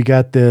 we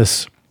got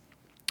this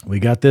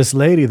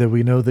lady that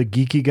we know the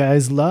geeky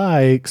guys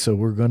like, so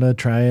we're going to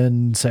try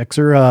and sex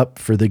her up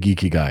for the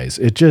geeky guys.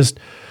 I just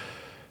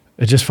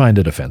find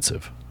it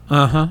offensive.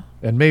 Uh-huh.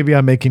 And maybe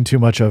I'm making too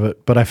much of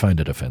it, but I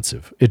find it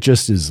offensive. It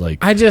just is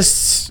like...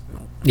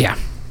 yeah.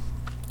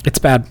 It's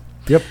bad.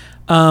 Yep.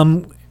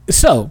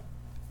 So,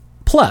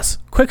 plus,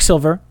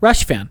 Quicksilver,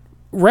 Rush fan.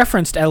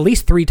 Referenced at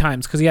least 3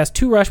 times, because he has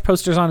 2 Rush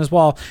posters on his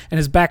wall, and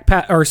his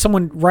backpack, or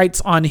someone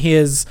writes on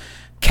his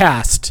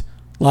cast,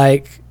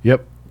 like...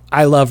 Yep.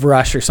 I love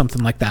Rush or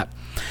something like that.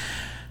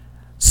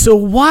 So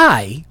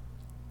why,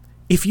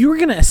 if you were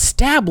going to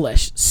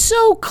establish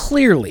so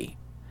clearly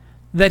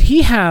that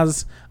he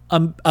has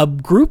a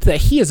group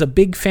that he is a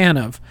big fan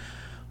of,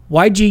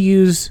 why'd you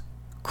use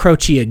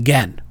Croce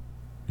again?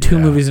 2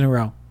 movies in a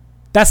row.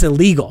 That's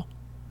illegal.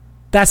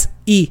 That's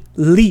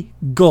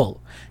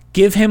illegal.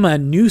 Give him a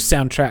new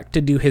soundtrack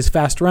to do his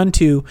fast run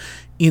to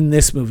in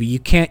this movie. You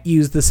can't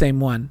use the same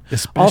one.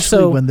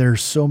 Especially when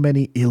there's so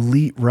many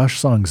elite Rush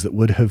songs that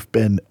would have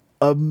been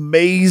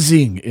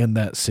amazing in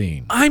that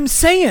scene. I'm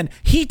saying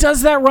he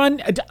does that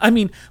run. I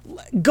mean,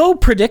 go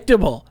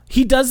predictable.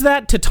 He does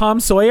that to Tom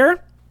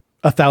Sawyer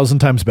 1,000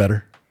 times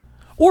better.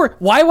 or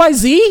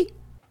YYZ.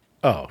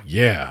 Oh,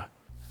 yeah.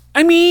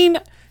 I mean,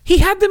 he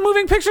had the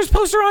moving pictures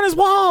poster on his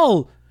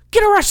wall.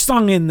 Get a Rush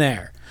song in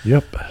there.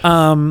 Yep.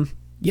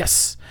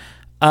 Yes.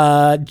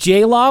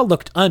 J-Law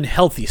looked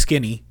unhealthy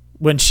skinny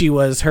when she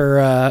was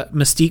her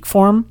Mystique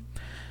form.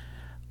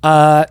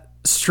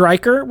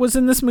 Stryker was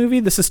in this movie.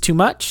 This is too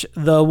much.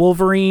 The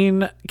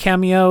Wolverine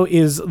cameo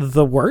is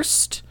the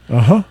worst.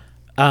 And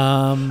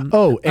I'm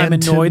annoyed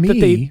to me, that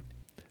they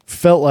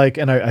felt like,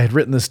 and I had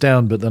written this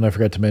down, but then I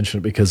forgot to mention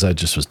it because I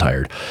just was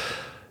tired.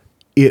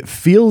 It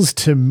feels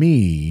to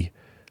me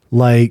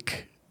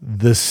like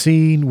the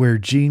scene where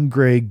Jean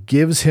Grey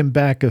gives him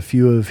back a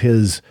few of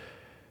his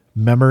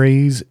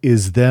memories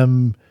is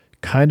them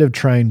kind of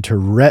trying to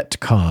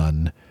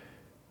retcon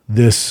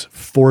this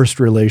forced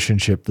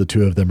relationship the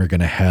two of them are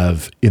going to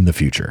have in the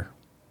future.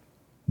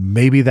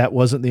 Maybe that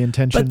wasn't the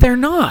intention. But they're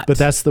not. But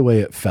that's the way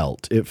it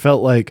felt. It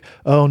felt like,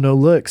 oh, no,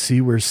 look,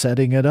 see, we're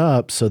setting it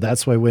up. So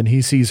that's why when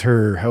he sees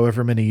her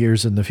however many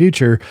years in the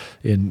future,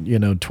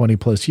 in, 20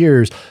 plus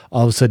years,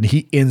 all of a sudden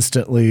he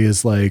instantly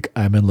is like,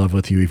 I'm in love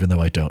with you, even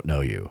though I don't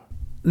know you.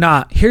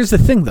 Nah, here's the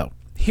thing, though.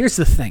 Here's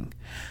the thing.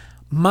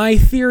 My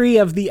theory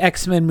of the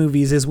X-Men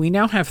movies is we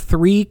now have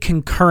 3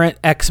 concurrent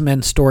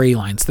X-Men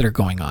storylines that are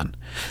going on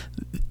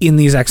in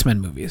these X-Men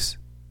movies.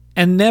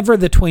 And never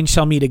the twain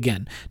shall meet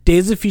again.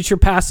 Days of Future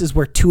Past is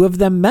where 2 of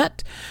them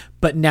met,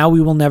 but now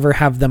we will never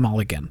have them all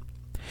again.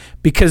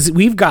 Because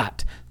we've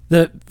got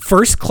the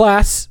First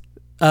Class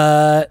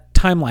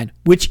timeline,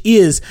 which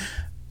is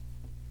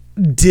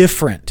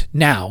different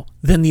now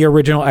than the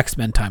original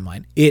X-Men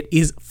timeline. It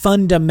is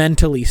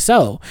fundamentally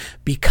so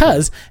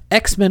because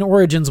X-Men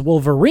Origins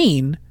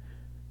Wolverine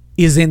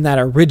is in that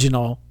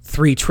original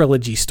 3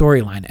 trilogy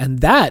storyline, and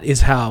that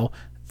is how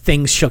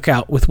things shook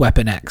out with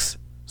Weapon X.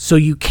 So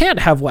you can't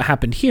have what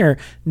happened here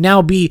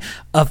now be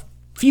a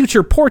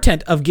future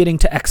portent of getting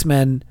to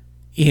X-Men,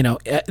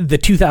 the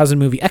 2000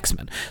 movie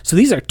X-Men. So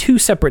these are 2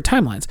 separate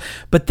timelines.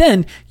 But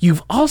then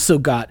you've also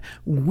got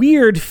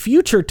weird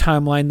future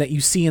timeline that you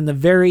see in the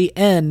very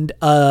end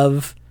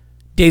of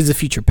Days of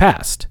Future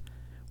Past,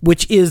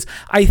 which is,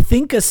 I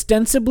think,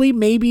 ostensibly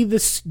maybe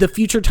the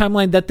future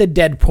timeline that the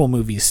Deadpool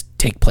movies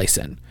take place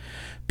in.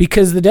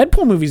 Because the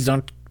Deadpool movies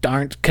aren't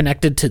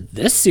connected to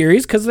this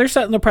series because they're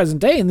set in the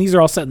present day and these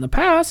are all set in the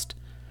past.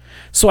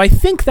 So I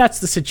think that's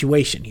the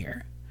situation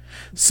here.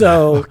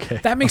 So okay.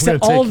 That makes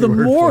it all the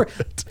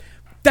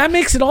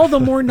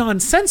more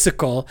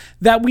nonsensical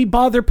that we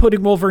bother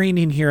putting Wolverine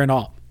in here and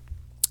all.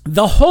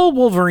 The whole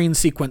Wolverine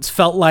sequence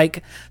felt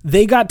like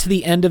they got to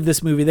the end of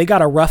this movie. They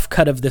got a rough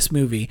cut of this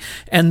movie.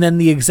 And then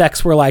the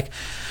execs were like,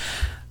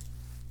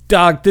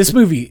 dog, this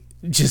movie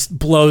just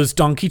blows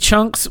donkey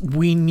chunks.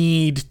 We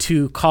need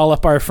to call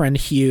up our friend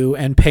Hugh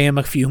and pay him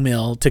a few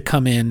mil to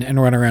come in and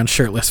run around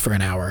shirtless for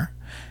an hour.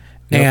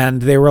 Yep.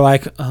 And they were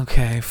like,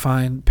 okay,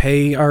 fine.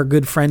 Pay our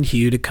good friend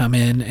Hugh to come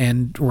in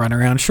and run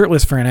around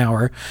shirtless for an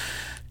hour.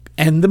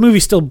 And the movie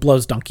still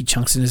blows donkey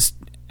chunks and is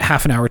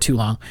half an hour too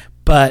long.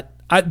 But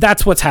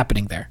that's what's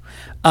happening there.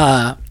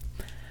 I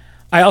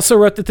also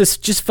wrote that this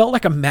just felt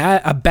like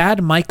a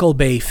bad Michael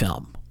Bay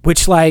film,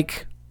 which,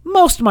 like,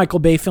 most Michael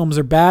Bay films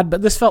are bad,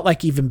 but this felt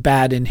like even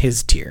bad in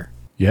his tier.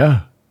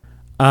 Yeah.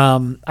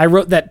 I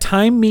wrote that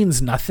time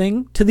means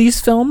nothing to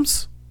these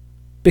films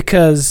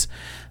because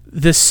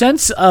the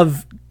sense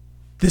of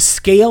the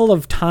scale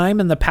of time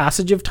and the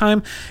passage of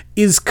time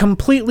is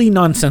completely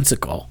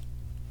nonsensical.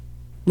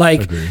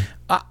 Like,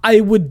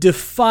 I would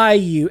defy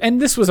you,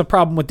 and this was a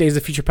problem with Days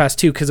of Future Past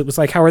too, because it was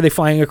like, how are they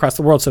flying across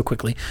the world so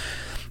quickly?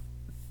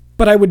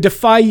 But I would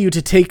defy you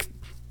to take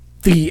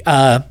the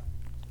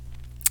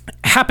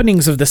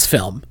happenings of this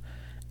film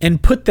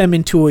and put them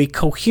into a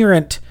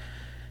coherent,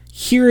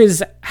 here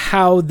is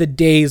how the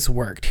days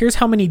worked. Here's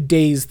how many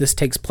days this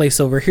takes place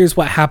over. Here's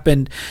what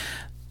happened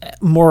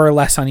more or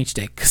less on each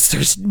day, because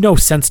there's no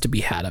sense to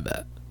be had of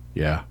it.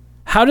 Yeah.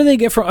 How do they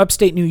get from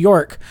upstate New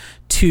York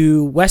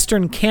to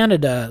Western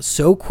Canada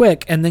so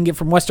quick and then get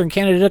from Western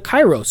Canada to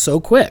Cairo so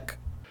quick?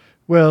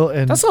 Well,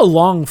 and that's a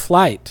long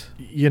flight.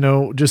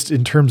 Just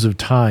in terms of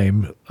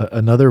time,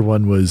 another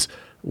one was,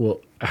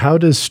 well, how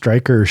does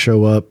Stryker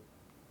show up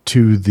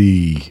to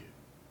the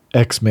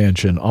X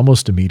Mansion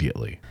almost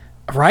immediately?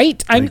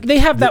 Right? They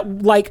have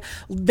that, like,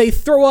 they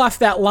throw off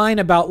that line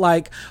about,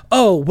 like,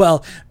 oh,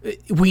 well,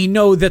 we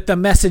know that the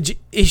message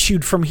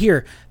issued from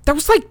here. That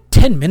was like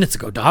 10 minutes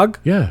ago, dog.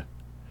 Yeah.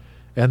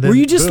 And then were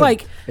you just boom,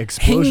 like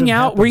hanging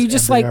out? Were you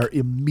just like, they are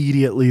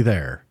immediately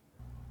there?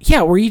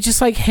 Yeah. Were you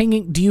just like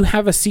hanging? Do you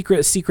have a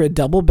secret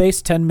double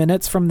base 10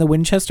 minutes from the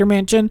Winchester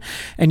Mansion?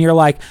 And you're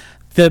like,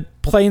 the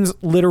plane's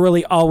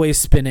literally always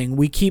spinning.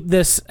 We keep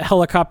this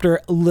helicopter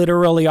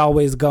literally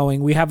always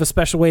going. We have a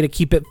special way to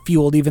keep it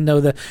fueled, even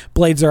though the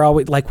blades are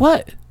always like,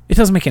 what? It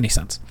doesn't make any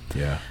sense.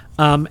 Yeah.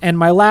 And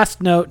my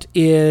last note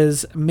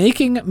is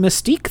making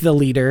Mystique the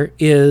leader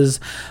is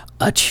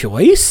a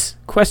choice ?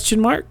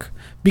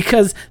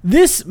 Because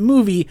this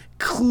movie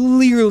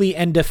clearly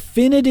and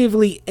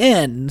definitively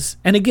ends,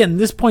 and again,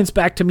 this points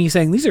back to me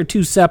saying these are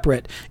two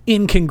separate,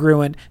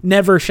 incongruent,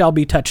 never shall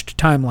be touched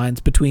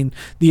timelines between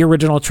the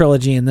original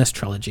trilogy and this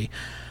trilogy.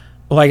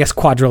 Well, I guess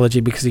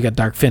quadrilogy, because you got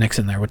Dark Phoenix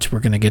in there, which we're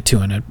going to get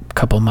to in a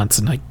couple of months,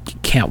 and I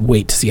can't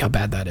wait to see how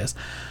bad that is.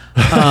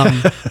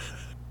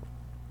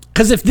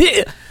 Because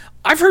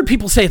I've heard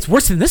people say it's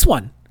worse than this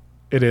one.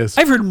 It is.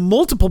 I've heard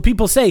multiple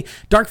people say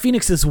Dark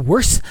Phoenix is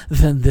worse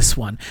than this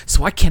one.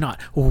 So I cannot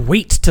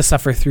wait to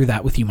suffer through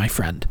that with you, my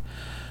friend.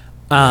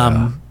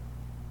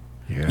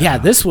 Yeah,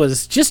 this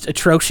was just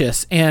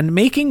atrocious. And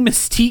making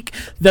Mystique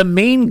the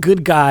main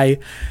good guy,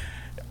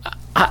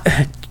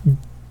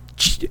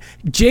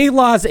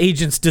 J-Law's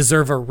agents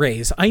deserve a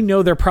raise. I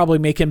know they're probably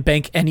making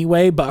bank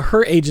anyway, but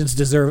her agents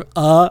deserve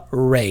a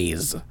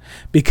raise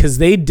because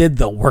they did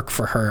the work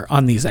for her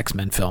on these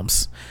X-Men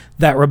films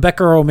that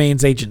Rebecca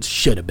Romijn's agents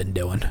should have been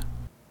doing.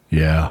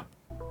 Yeah.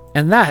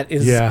 And that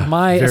is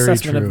my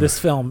assessment of this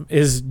film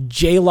is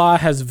J-Law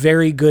has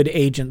very good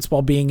agents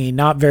while being a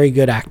not very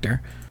good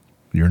actor.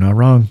 You're not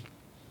wrong.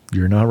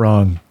 You're not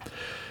wrong.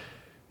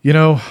 You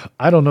know,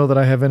 I don't know that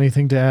I have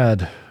anything to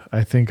add.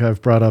 I think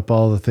I've brought up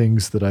all the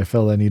things that I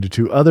felt I needed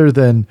to, other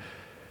than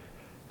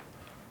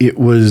it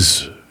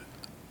was,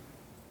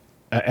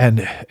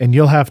 and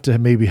you'll have to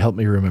maybe help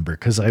me remember,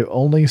 because I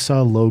only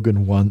saw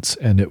Logan once,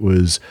 and it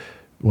was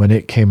when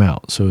it came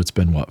out. So it's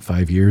been,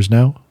 5 years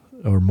now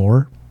or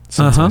more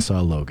since I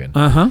saw Logan.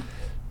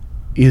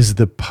 Is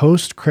the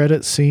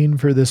post-credit scene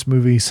for this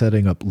movie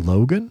setting up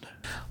Logan?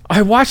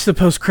 I watched the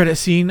post-credit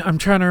scene. I'm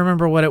trying to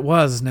remember what it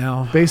was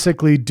now.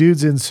 Basically,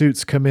 dudes in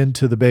suits come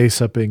into the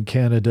base up in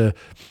Canada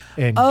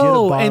and get a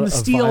vial of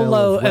steal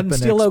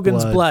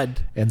Logan's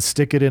blood and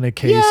stick it in a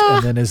case. Yeah.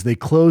 And then as they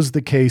close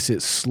the case,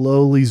 it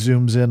slowly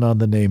zooms in on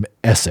the name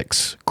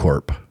Essex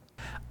Corp.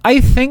 I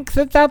think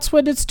that's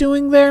what it's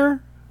doing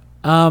there.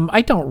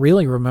 I don't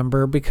really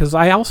remember because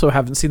I also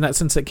haven't seen that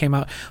since it came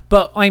out.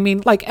 But I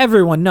mean, like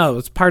everyone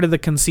knows, part of the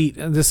conceit,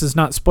 and this is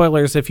not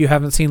spoilers if you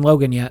haven't seen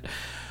Logan yet,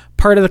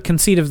 part of the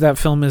conceit of that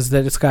film is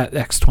that it's got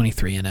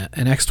X-23 in it.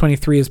 And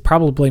X-23 is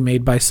probably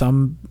made by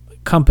some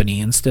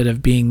company instead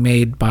of being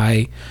made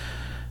by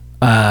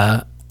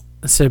the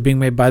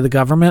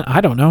government.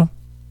 I don't know.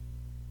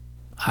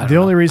 The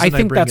only reason I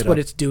think that's what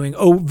it's doing.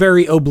 Oh,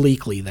 very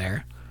obliquely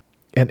there.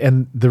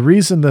 And the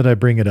reason that I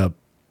bring it up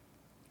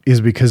is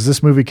because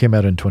this movie came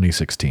out in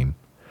 2016.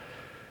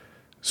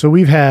 So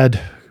we've had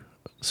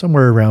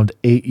somewhere around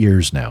 8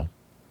 years now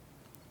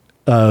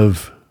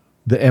of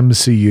the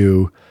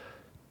MCU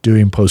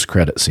doing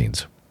post-credit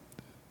scenes,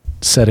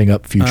 setting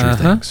up future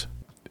things.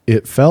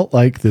 It felt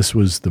like this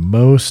was the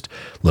most...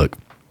 Look,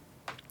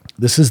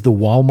 this is the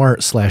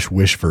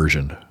Walmart/Wish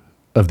version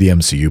of the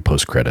MCU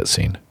post-credit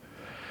scene.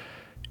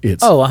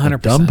 It's 100%. A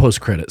dumb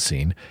post-credit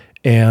scene,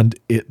 and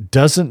it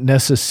doesn't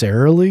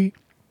necessarily...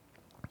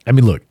 I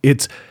mean, look,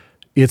 it's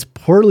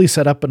poorly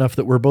set up enough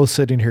that we're both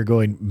sitting here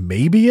going,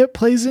 maybe it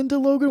plays into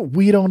Logan?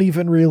 We don't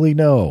even really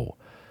know.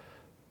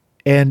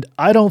 And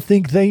I don't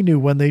think they knew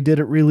when they did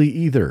it really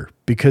either,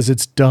 because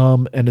it's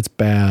dumb and it's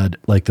bad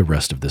like the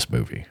rest of this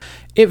movie.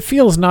 It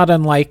feels not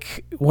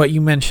unlike what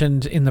you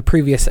mentioned in the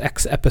previous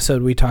X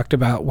episode we talked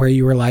about, where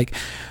you were like,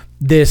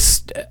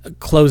 this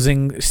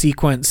closing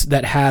sequence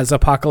that has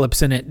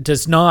Apocalypse in it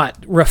does not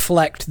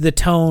reflect the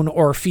tone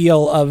or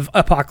feel of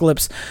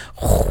Apocalypse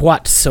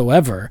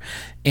whatsoever.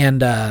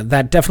 And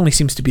that definitely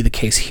seems to be the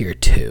case here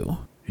too.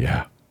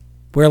 Yeah.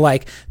 Where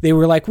they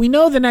were like, we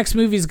know the next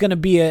movie is going to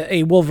be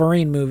a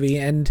Wolverine movie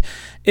and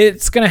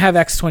it's going to have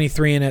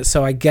X-23 in it.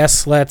 So I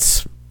guess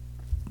let's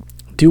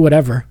do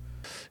whatever.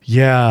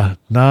 Yeah.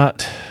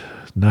 Not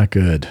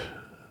good.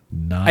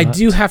 I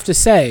do have to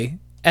say,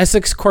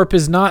 Essex Corp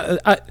is not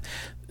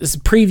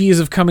previews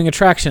of coming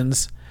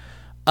attractions.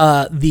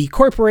 The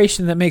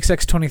corporation that makes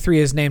X-23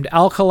 is named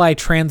Alkali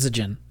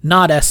Transigen,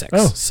 not Essex.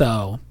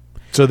 Oh.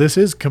 So this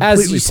is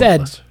completely as you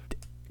pointless. Said,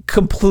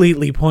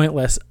 completely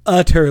pointless,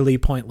 utterly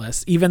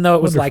pointless, even though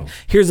it was like,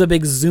 here's a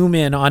big zoom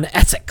in on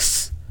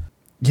Essex.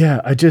 Yeah,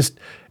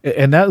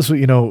 and that was what,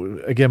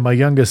 again, my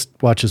youngest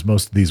watches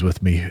most of these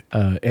with me.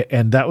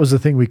 And that was the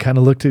thing, we kind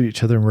of looked at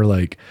each other and we're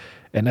like,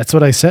 and that's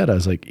what I said. I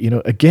was like,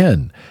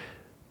 again,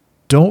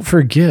 don't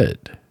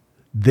forget,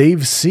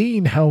 they've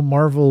seen how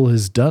Marvel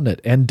has done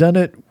it and done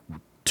it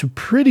to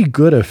pretty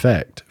good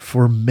effect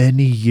for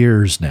many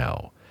years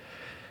now.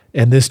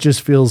 And this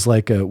just feels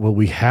like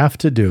we have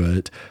to do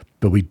it,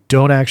 but we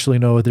don't actually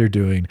know what they're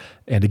doing.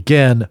 And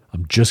again,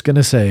 I'm just going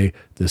to say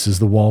this is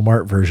the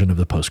Walmart version of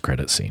the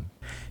post-credit scene.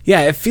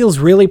 Yeah, it feels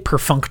really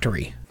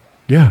perfunctory.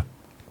 Yeah.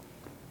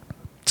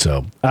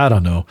 So, I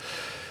don't know.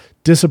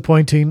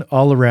 Disappointing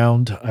all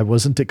around. I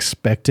wasn't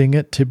expecting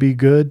it to be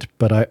good,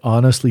 but I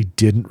honestly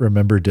didn't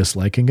remember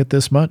disliking it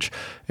this much.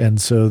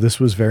 And so this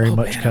was very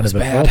much kind of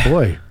oh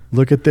boy,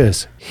 look at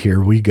this.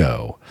 Here we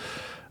go.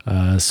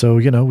 So,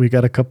 we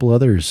got a couple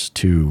others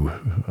to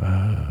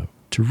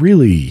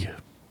really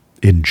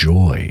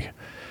enjoy.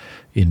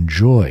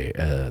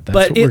 That's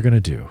what we're going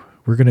to do.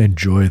 We're going to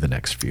enjoy the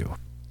next few.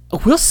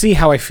 We'll see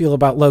how I feel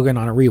about Logan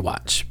on a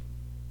rewatch.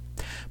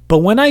 But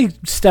when I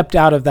stepped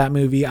out of that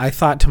movie, I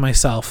thought to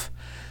myself,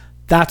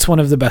 that's one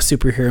of the best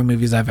superhero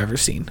movies I've ever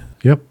seen.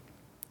 Yep.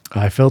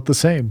 I felt the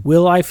same.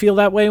 Will I feel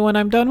that way when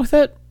I'm done with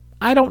it?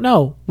 I don't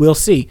know. We'll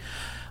see.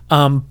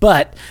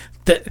 But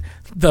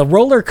the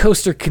roller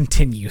coaster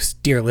continues,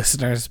 dear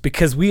listeners,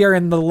 because we are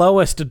in the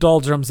lowest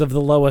doldrums of the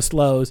lowest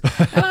lows.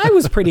 And I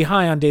was pretty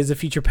high on Days of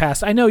Future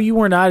Past. I know you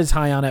were not as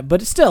high on it,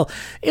 but still,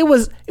 it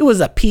was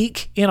a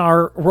peak in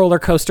our roller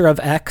coaster of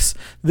X.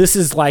 This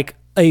is like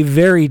a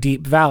very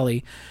deep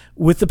valley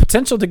with the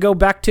potential to go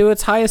back to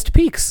its highest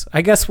peaks.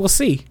 I guess we'll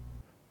see.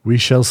 We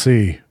shall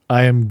see.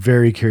 I am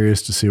very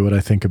curious to see what I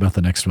think about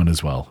the next one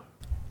as well.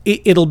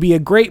 It'll be a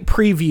great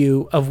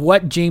preview of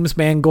what James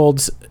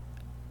Mangold's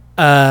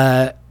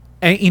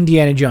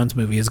Indiana Jones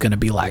movie is going to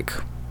be like.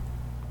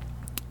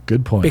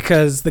 Good point.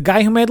 Because the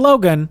guy who made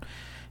Logan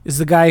is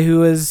the guy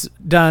who has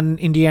done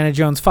Indiana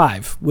Jones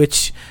 5,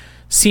 which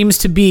seems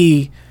to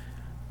be,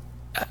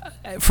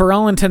 for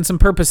all intents and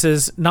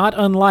purposes, not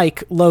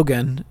unlike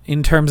Logan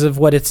in terms of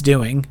what it's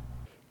doing.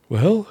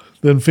 Well,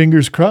 then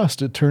fingers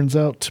crossed it turns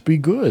out to be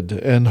good.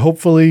 And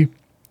hopefully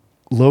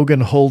Logan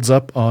holds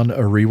up on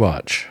a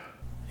rewatch.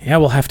 Yeah,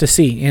 we'll have to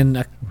see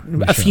in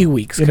a few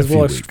weeks, because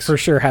we'll for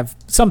sure have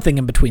something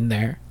in between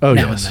there. Oh,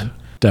 yes,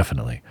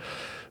 definitely.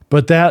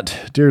 But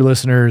that, dear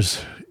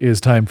listeners,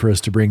 is time for us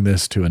to bring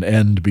this to an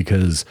end,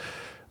 because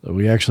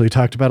we actually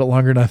talked about it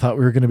longer than I thought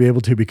we were going to be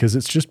able to, because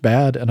it's just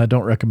bad, and I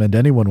don't recommend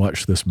anyone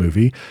watch this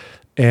movie.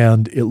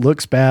 And it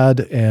looks bad,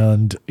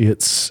 and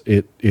it's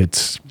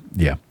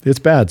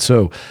bad.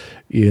 So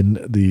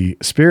in the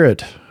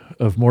spirit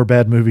of more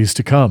bad movies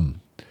to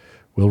come,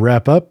 we'll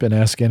wrap up and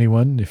ask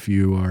anyone, if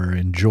you are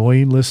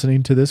enjoying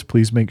listening to this,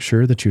 please make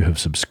sure that you have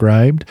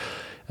subscribed.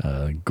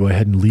 Go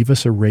ahead and leave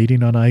us a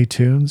rating on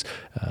iTunes.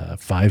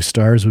 5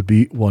 stars would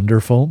be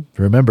wonderful.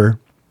 Remember,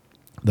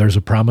 there's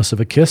a promise of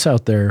a kiss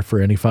out there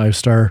for any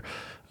 5-star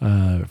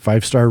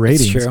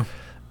ratings. It's true.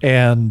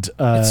 And,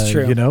 it's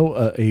true.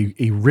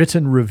 A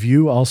written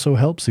review also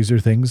helps. These are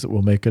things that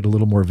will make it a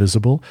little more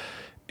visible.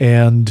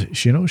 And,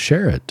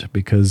 share it,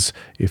 because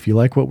if you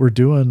like what we're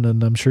doing,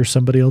 and I'm sure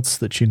somebody else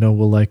that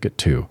will like it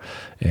too.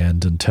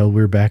 And until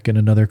we're back in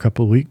another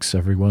couple of weeks,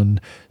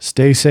 everyone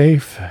stay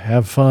safe,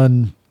 have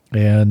fun,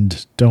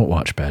 and don't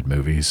watch bad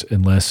movies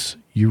unless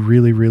you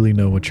really, really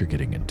know what you're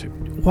getting into.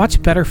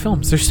 Watch better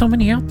films. There's so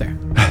many out there.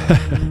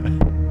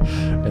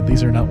 And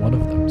these are not one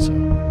of them. So